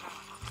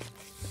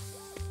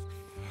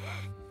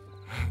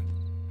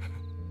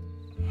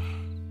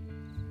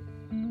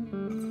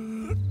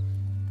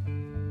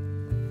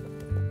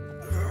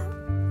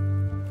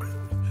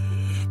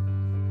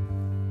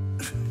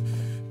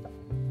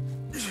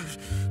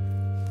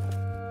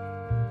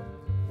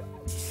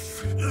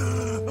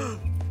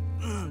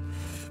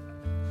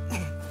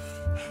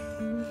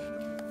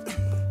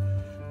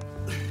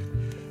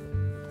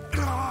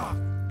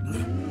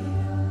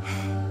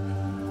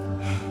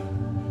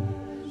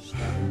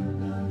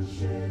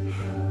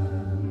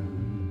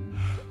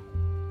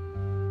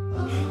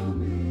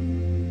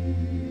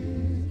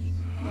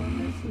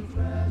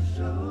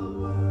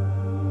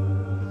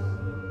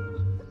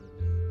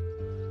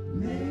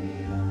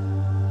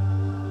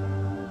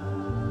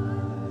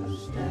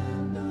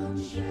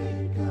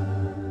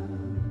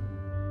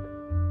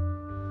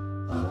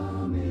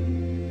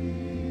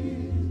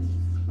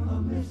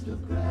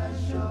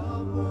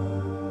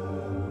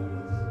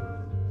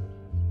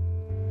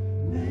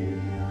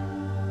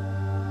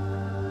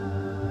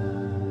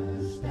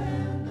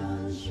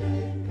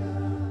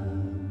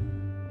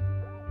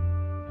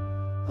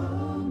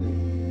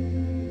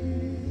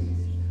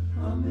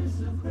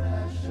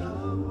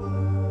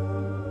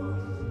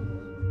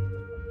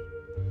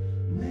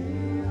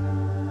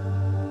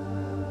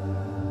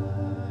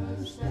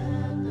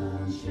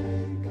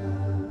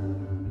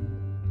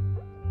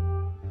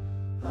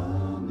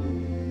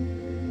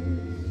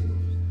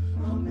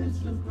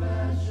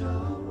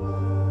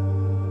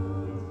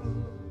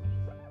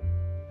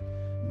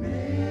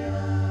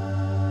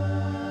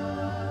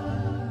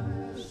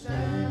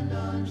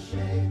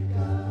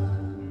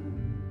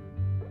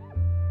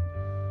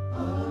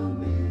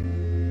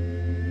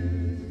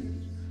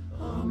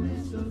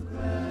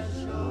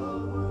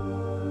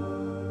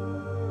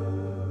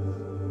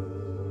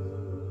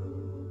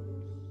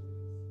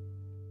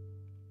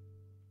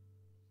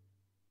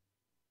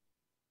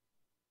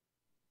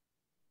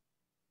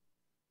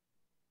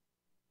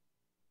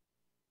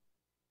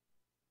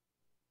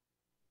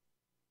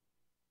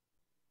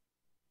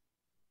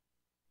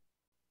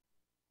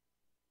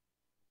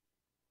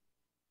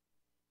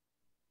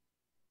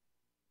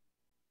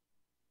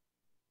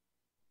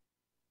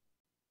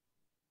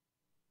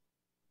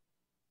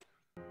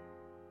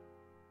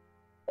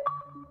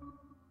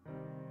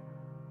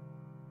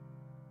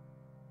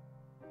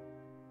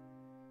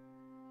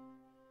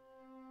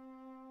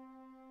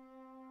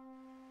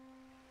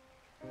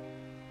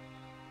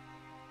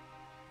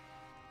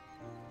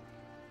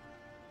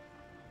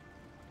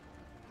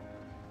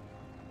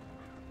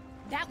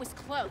 That was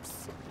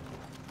close.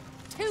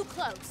 Too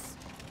close.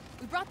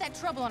 We brought that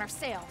trouble on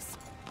ourselves.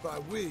 By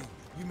we,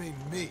 you mean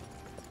me.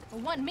 It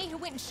wasn't me who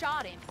went and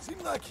shot him.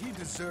 Seemed like he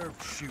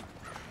deserved shooting.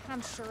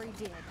 I'm sure he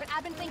did. But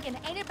I've been thinking,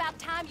 ain't it about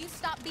time you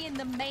stop being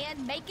the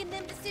man making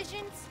them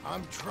decisions?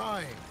 I'm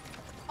trying.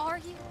 Are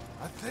you?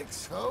 I think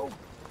so.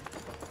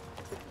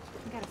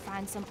 We gotta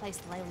find someplace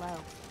to lay low.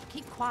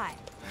 Keep quiet.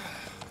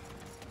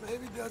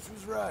 Maybe Dutch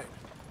was right.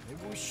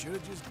 Maybe we should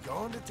have just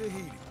gone to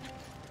Tahiti.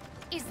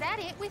 Is that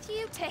it with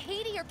you?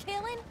 Tahiti or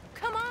killing?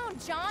 Come on,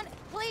 John.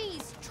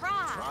 Please,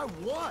 try. Try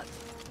what?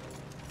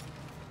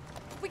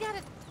 We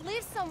gotta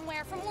live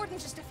somewhere for more than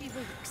just a few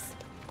weeks.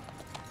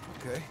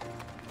 Okay.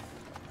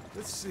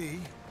 Let's see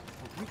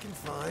what we can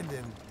find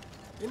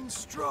in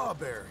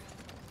Strawberry.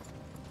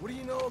 What do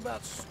you know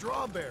about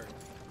Strawberry?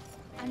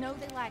 I know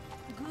they like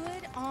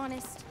good,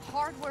 honest,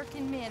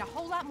 hard-working men a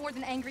whole lot more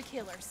than angry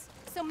killers.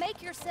 So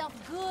make yourself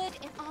good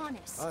and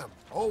honest. I am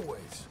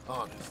always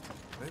honest.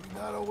 Maybe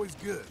not always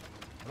good,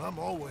 but I'm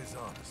always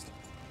honest.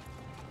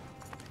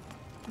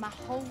 My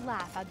whole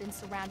life I've been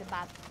surrounded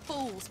by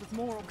fools with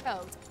moral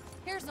codes.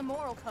 Here's the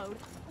moral code.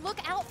 Look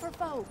out for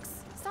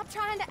folks. Stop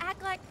trying to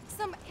act like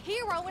some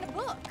hero in a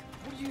book.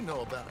 What do you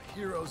know about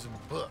heroes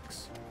and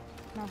books?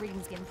 My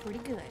reading's getting pretty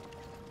good.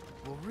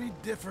 We'll read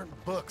different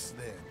books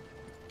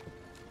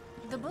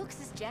then. The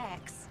books is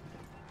Jack's.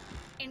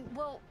 And,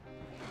 well,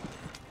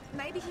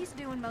 maybe he's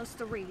doing most of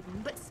the reading,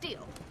 but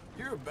still.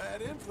 You're a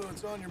bad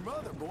influence on your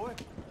mother, boy.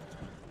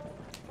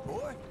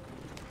 Boy?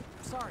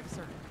 Sorry,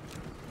 sir.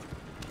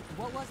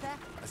 What was that?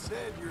 I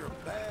said you're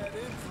a bad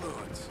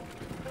influence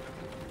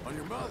on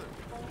your mother.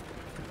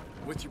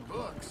 With your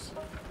books.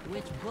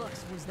 Which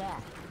books was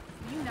that?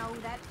 You know,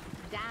 that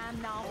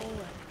dime novel,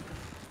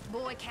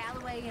 Boy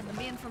Calloway and the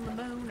Men from the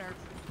Moon, or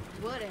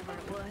whatever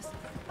it was.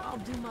 I'll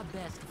do my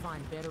best to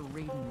find better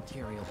reading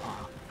material,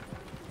 Pa.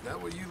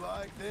 That what you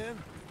like, then?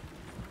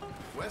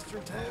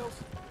 Western tales?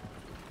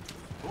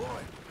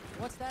 Boy,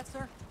 What's that,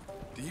 sir?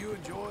 do you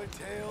enjoy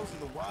tales of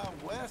the Wild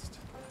West?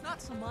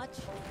 Not so much.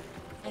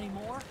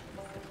 Anymore.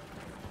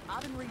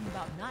 I've been reading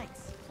about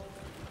knights.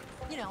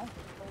 You know,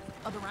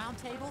 of the Round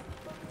Table.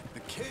 The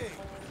king.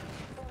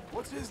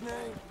 What's his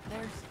name?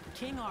 There's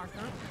King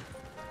Arthur,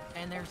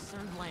 and there's Sir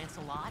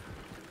Lancelot,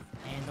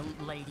 and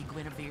the Lady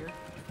Guinevere,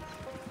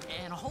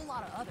 and a whole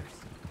lot of others.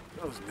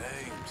 Those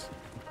names.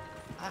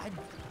 I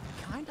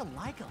kinda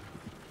like them.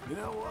 You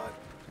know what?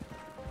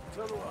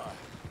 So do I.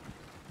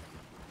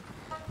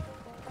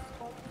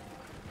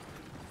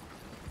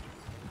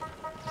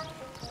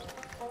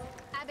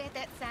 I bet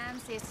that sign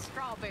says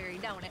Strawberry,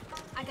 don't it?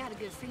 I got a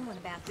good feeling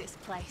about this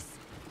place.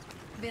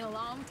 Been a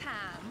long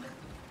time.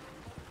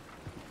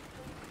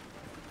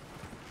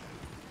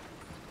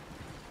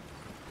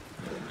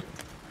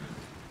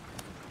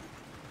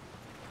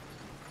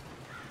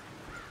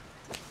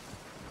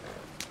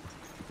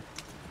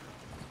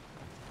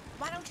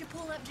 Why don't you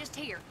pull up just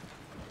here?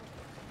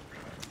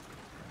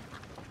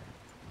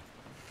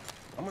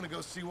 I'm gonna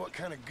go see what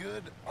kind of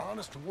good,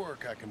 honest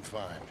work I can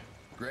find.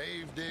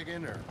 Grave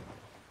digging or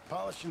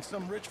polishing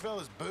some rich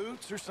fella's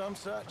boots or some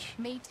such.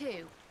 Me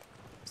too.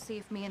 See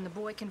if me and the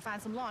boy can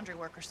find some laundry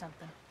work or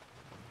something.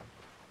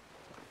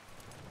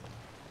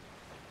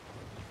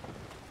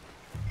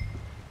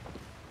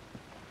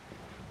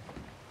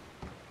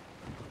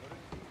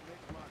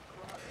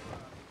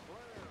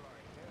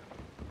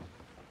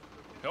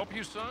 Help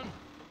you, son?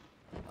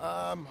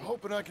 I'm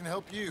hoping I can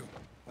help you.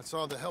 I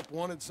saw the help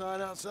wanted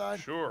sign outside.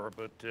 Sure,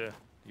 but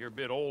you're a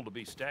bit old to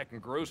be stacking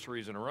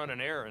groceries and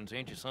running errands,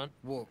 ain't you, son?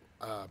 Well,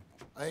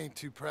 I ain't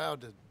too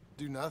proud to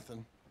do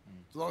nothing.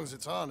 As long as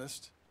it's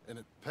honest and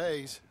it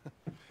pays.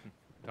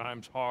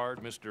 Time's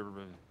hard, Mr.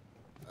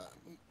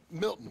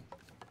 Milton.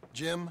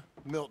 Jim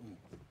Milton.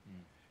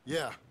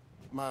 Yeah,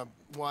 my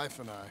wife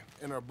and I,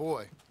 and our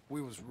boy,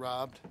 we was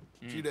robbed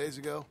a few days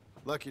ago.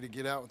 Lucky to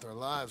get out with our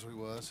lives, we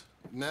was.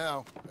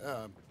 Now,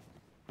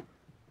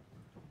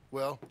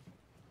 well,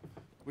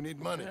 we need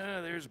money.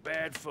 There's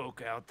bad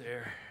folk out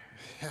there.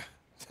 Yeah,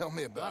 tell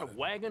me about Got a it.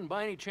 wagon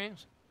by any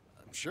chance?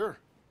 I'm sure.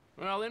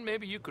 Well, then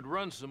maybe you could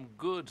run some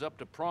goods up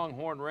to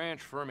Pronghorn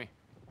Ranch for me.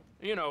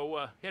 You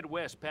know, head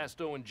west past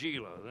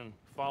Owanjila, then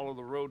follow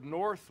the road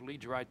north,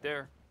 leads you right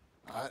there.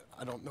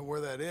 I don't know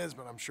where that is,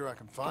 but I'm sure I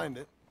can find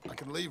it. I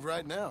can leave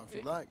right now if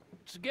you'd like.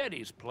 It's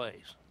Getty's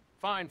place.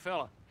 Fine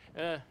fella.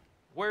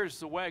 Where's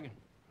the wagon?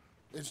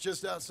 It's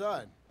just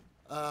outside.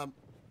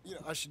 You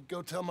know, I should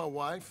go tell my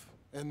wife,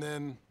 and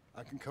then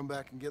I can come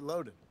back and get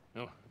loaded.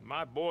 No,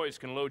 my boys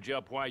can load you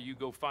up while you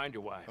go find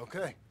your wife.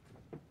 Okay.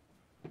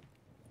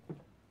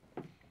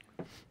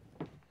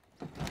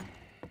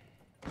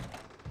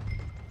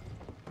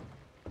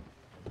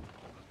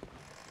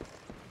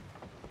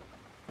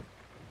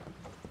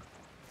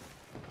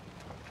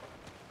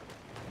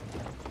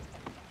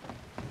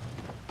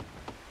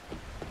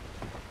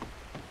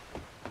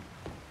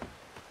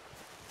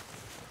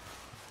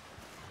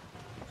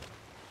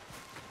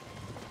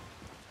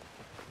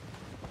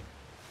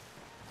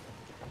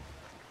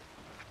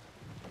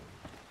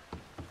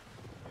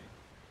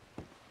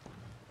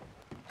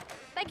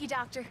 Thank you,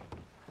 Doctor.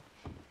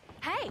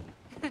 Hey,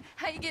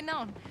 how you getting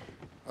on?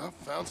 I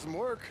found some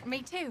work.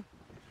 Me too.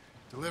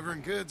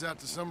 Delivering goods out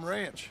to some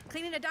ranch.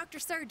 Cleaning a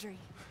doctor's surgery.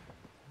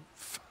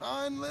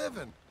 Fine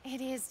living.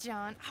 It is,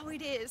 John. Oh,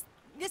 it is.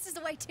 This is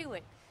the way to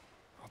it.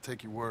 I'll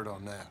take your word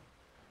on that.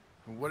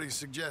 What do you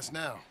suggest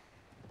now?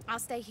 I'll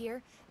stay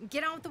here.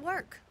 Get on with the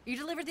work. You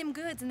deliver them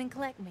goods and then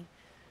collect me.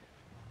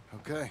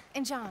 Okay.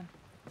 And John,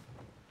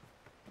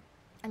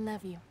 I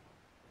love you.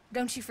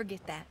 Don't you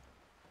forget that.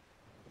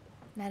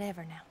 Not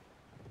ever now.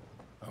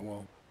 I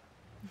won't.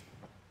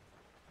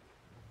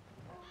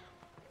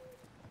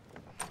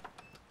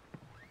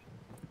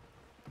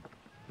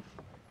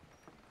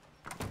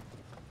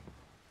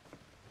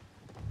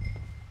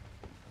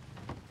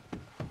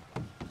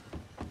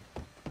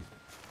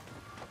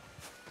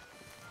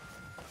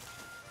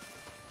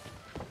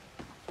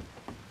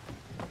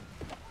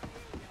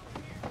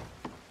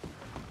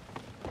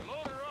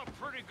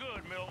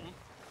 Good, Milton.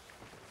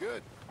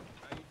 Good.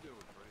 How you doing,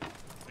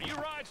 Fred? You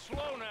ride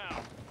slow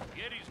now.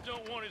 Yetis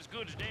don't want his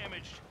goods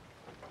damaged.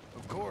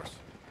 Of course.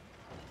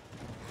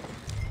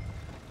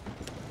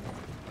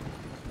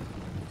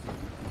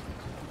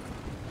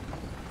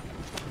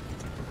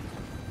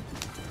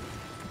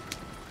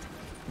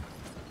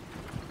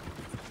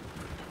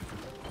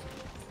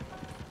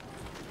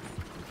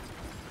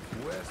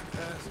 West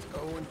past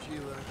Owen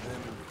Gila,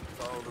 then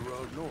follow the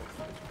road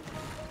north.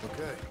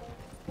 Okay.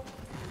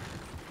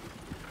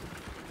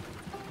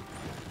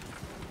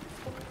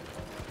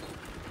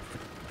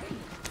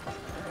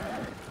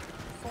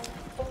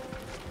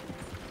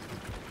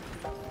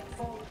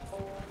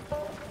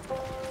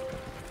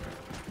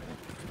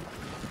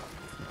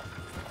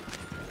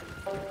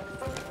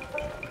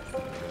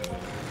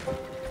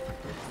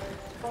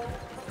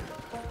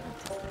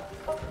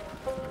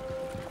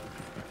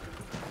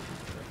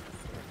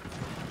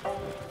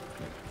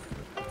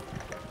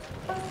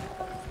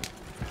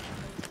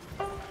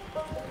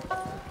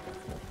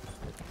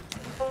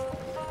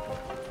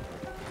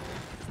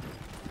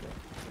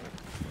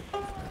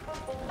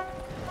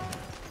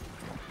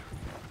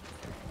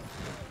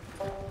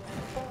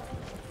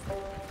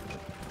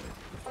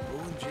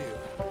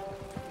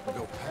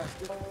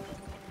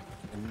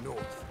 And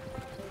north.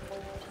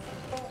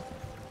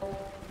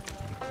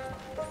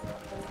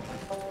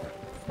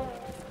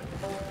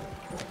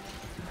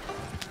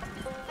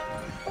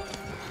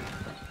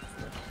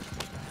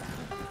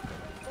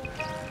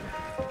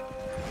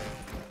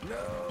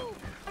 No!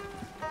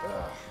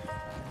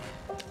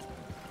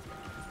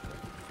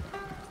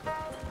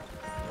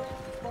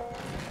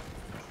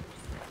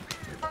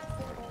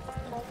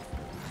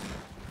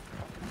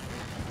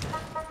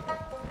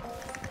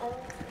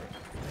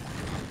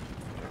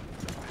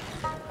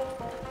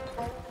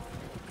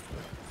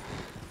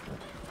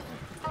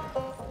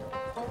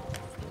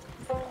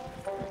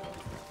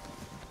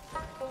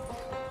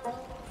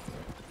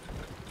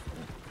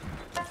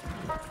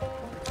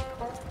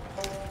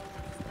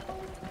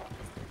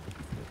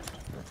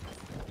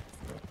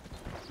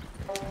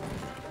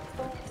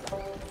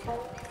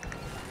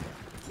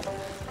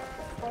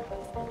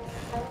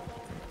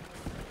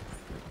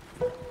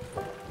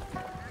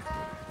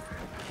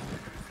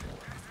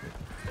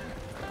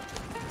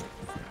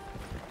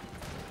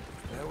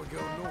 Now we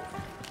go north.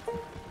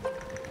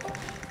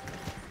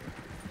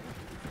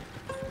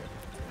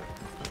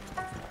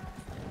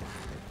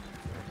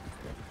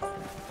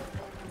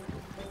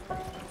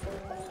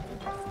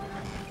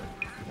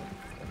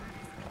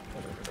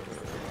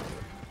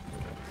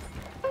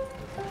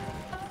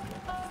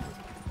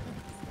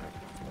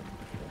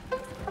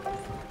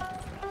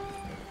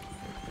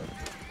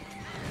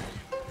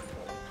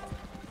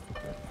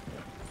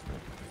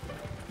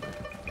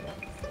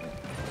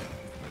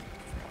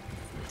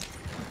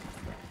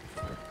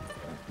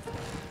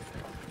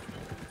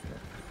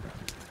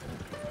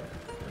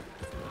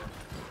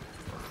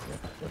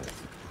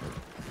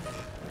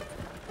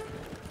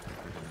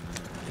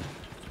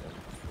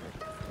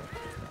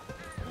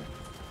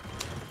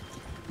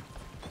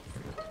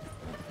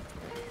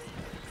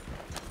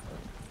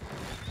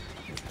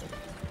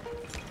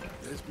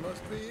 This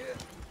must be it.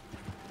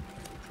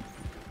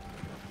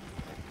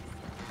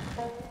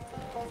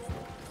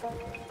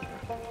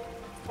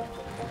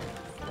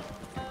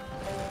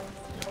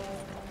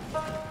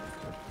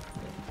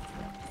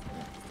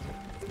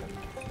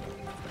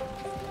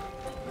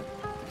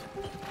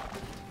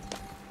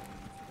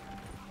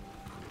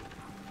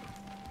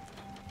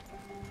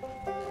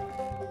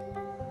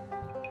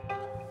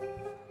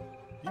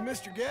 You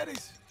Mr.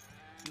 Geddes?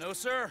 No,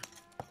 sir.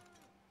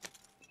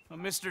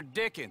 I'm Mr.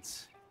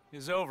 Dickens,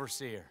 his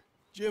overseer.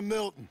 Jim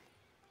Milton.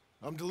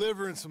 I'm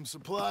delivering some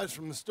supplies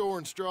from the store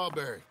in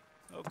Strawberry.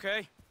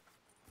 Okay.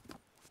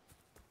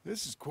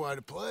 This is quite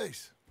a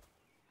place.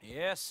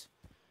 Yes,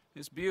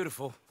 it's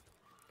beautiful.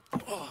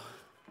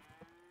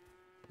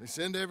 They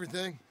send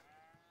everything?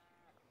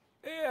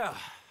 Yeah,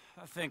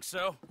 I think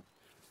so.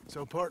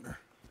 So, partner,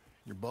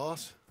 your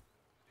boss,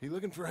 he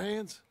looking for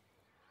hands?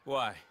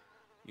 Why?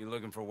 You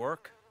looking for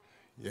work?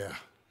 Yeah.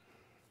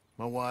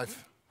 My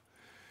wife,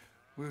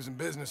 we was in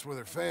business with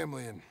her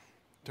family and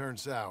turned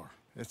sour.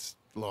 It's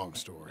a long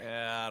story.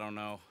 Yeah, I don't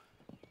know.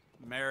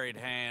 Married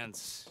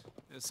hands.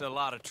 It's a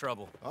lot of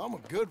trouble. I'm a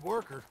good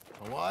worker.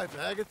 My wife,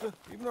 Agatha,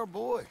 even our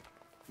boy,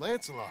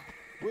 Lancelot.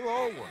 We'll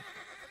all work.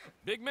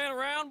 Big man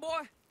around,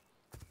 boy?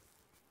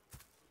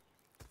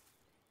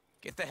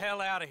 Get the hell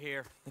out of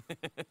here.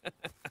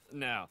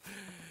 Now,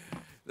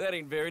 that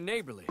ain't very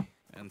neighborly.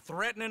 And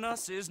threatening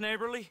us is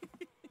neighborly?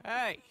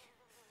 Hey,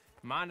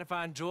 mind if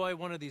I enjoy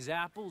one of these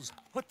apples?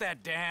 Put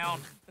that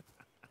down.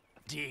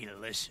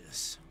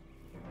 Delicious.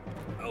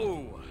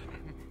 Oh,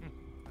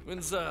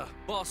 when's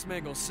boss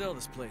man gonna sell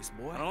this place,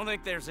 boy? I don't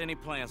think there's any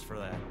plans for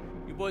that.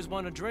 You boys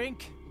want a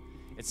drink?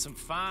 It's some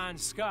fine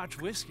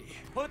Scotch whiskey.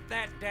 Put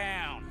that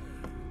down.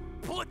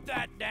 Put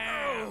that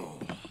down. Oh,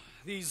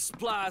 these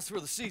supplies for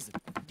the season.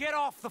 Get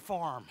off the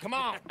farm. Come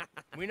on.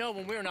 We know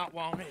when we're not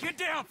wanted. Get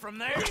down from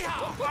there.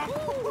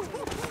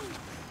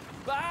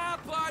 Bye,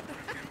 bud.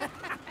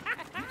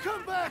 You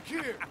come back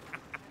here.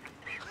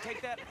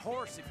 Take that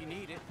horse if you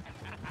need it.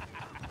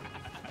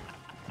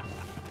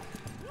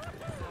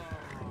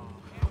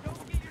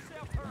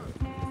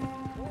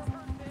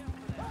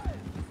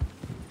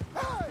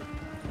 Hey!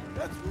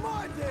 That's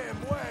my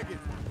damn wagon!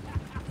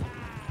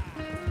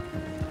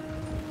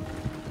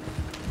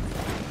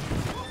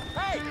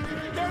 Hey!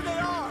 There they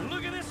are!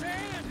 Look at this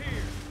hand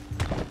here!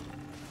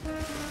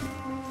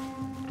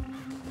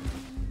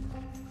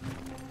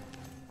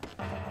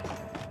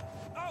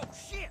 Oh,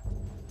 shit!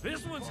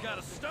 This one's got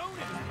a stone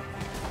in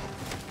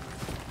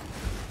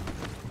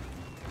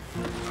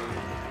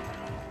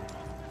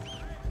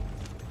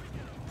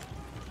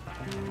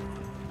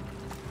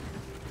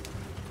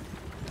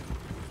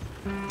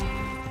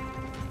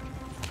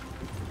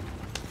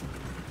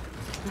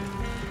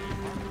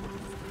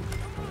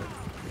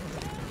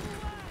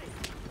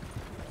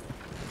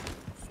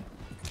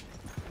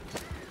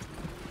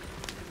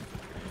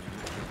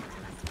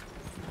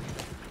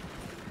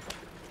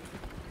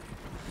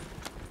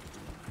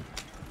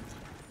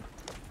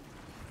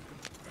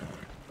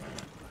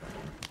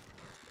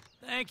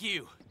Thank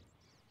you.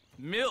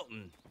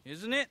 Milton,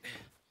 isn't it?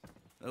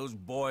 Those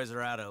boys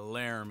are out of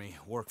Laramie,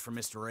 work for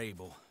Mr.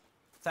 Abel.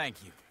 Thank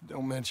you.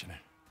 Don't mention it.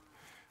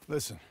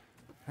 Listen,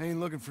 I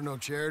ain't looking for no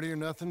charity or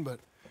nothing, but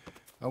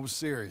I was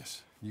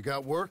serious. You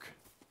got work?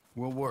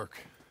 We'll work.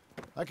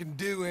 I can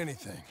do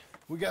anything.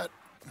 We got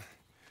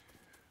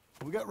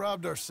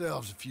robbed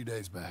ourselves a few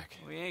days back.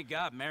 We ain't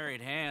got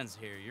married hands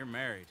here. You're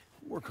married.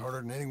 Work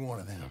harder than any one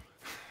of them.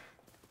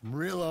 I'm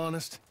real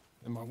honest,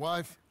 and my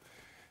wife,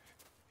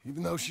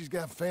 even though she's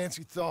got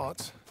fancy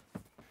thoughts,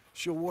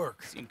 she'll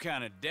work. Seem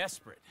kind of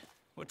desperate.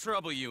 What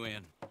trouble you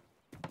in?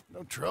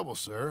 No trouble,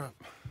 sir.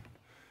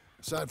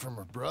 Aside from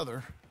her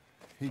brother.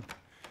 He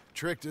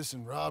tricked us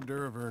and robbed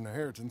her of her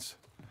inheritance.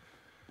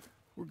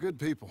 We're good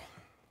people.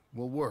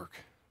 We'll work.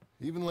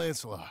 Even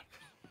Lancelot.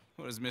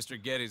 What does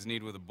Mr. Geddes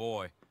need with a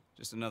boy?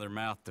 Just another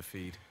mouth to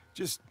feed.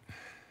 Just,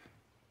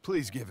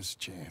 please give us a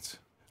chance.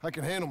 I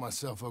can handle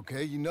myself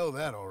okay, you know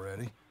that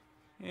already.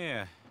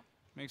 Yeah,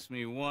 makes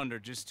me wonder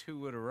just who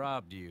would have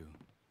robbed you.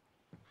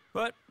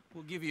 But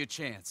we'll give you a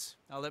chance.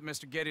 I'll let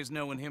Mr. Geddes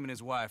know when him and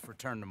his wife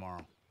return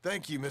tomorrow.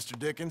 Thank you, Mr.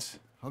 Dickens.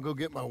 I'll go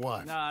get my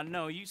wife. Nah,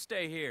 no, you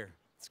stay here.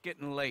 It's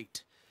getting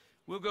late.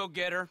 We'll go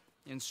get her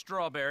in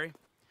Strawberry.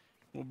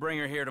 We'll bring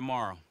her here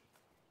tomorrow.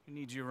 We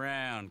need you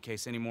around in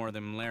case any more of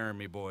them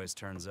Laramie boys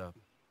turns up.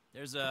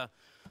 There's a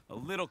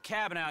little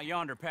cabin out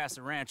yonder past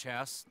the ranch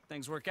house.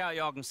 Things work out,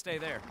 y'all can stay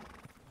there.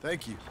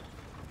 Thank you.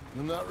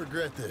 You'll not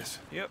regret this.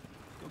 Yep.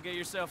 Go get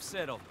yourself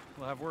settled.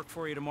 We'll have work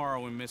for you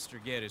tomorrow when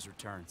Mr. Geddes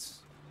returns.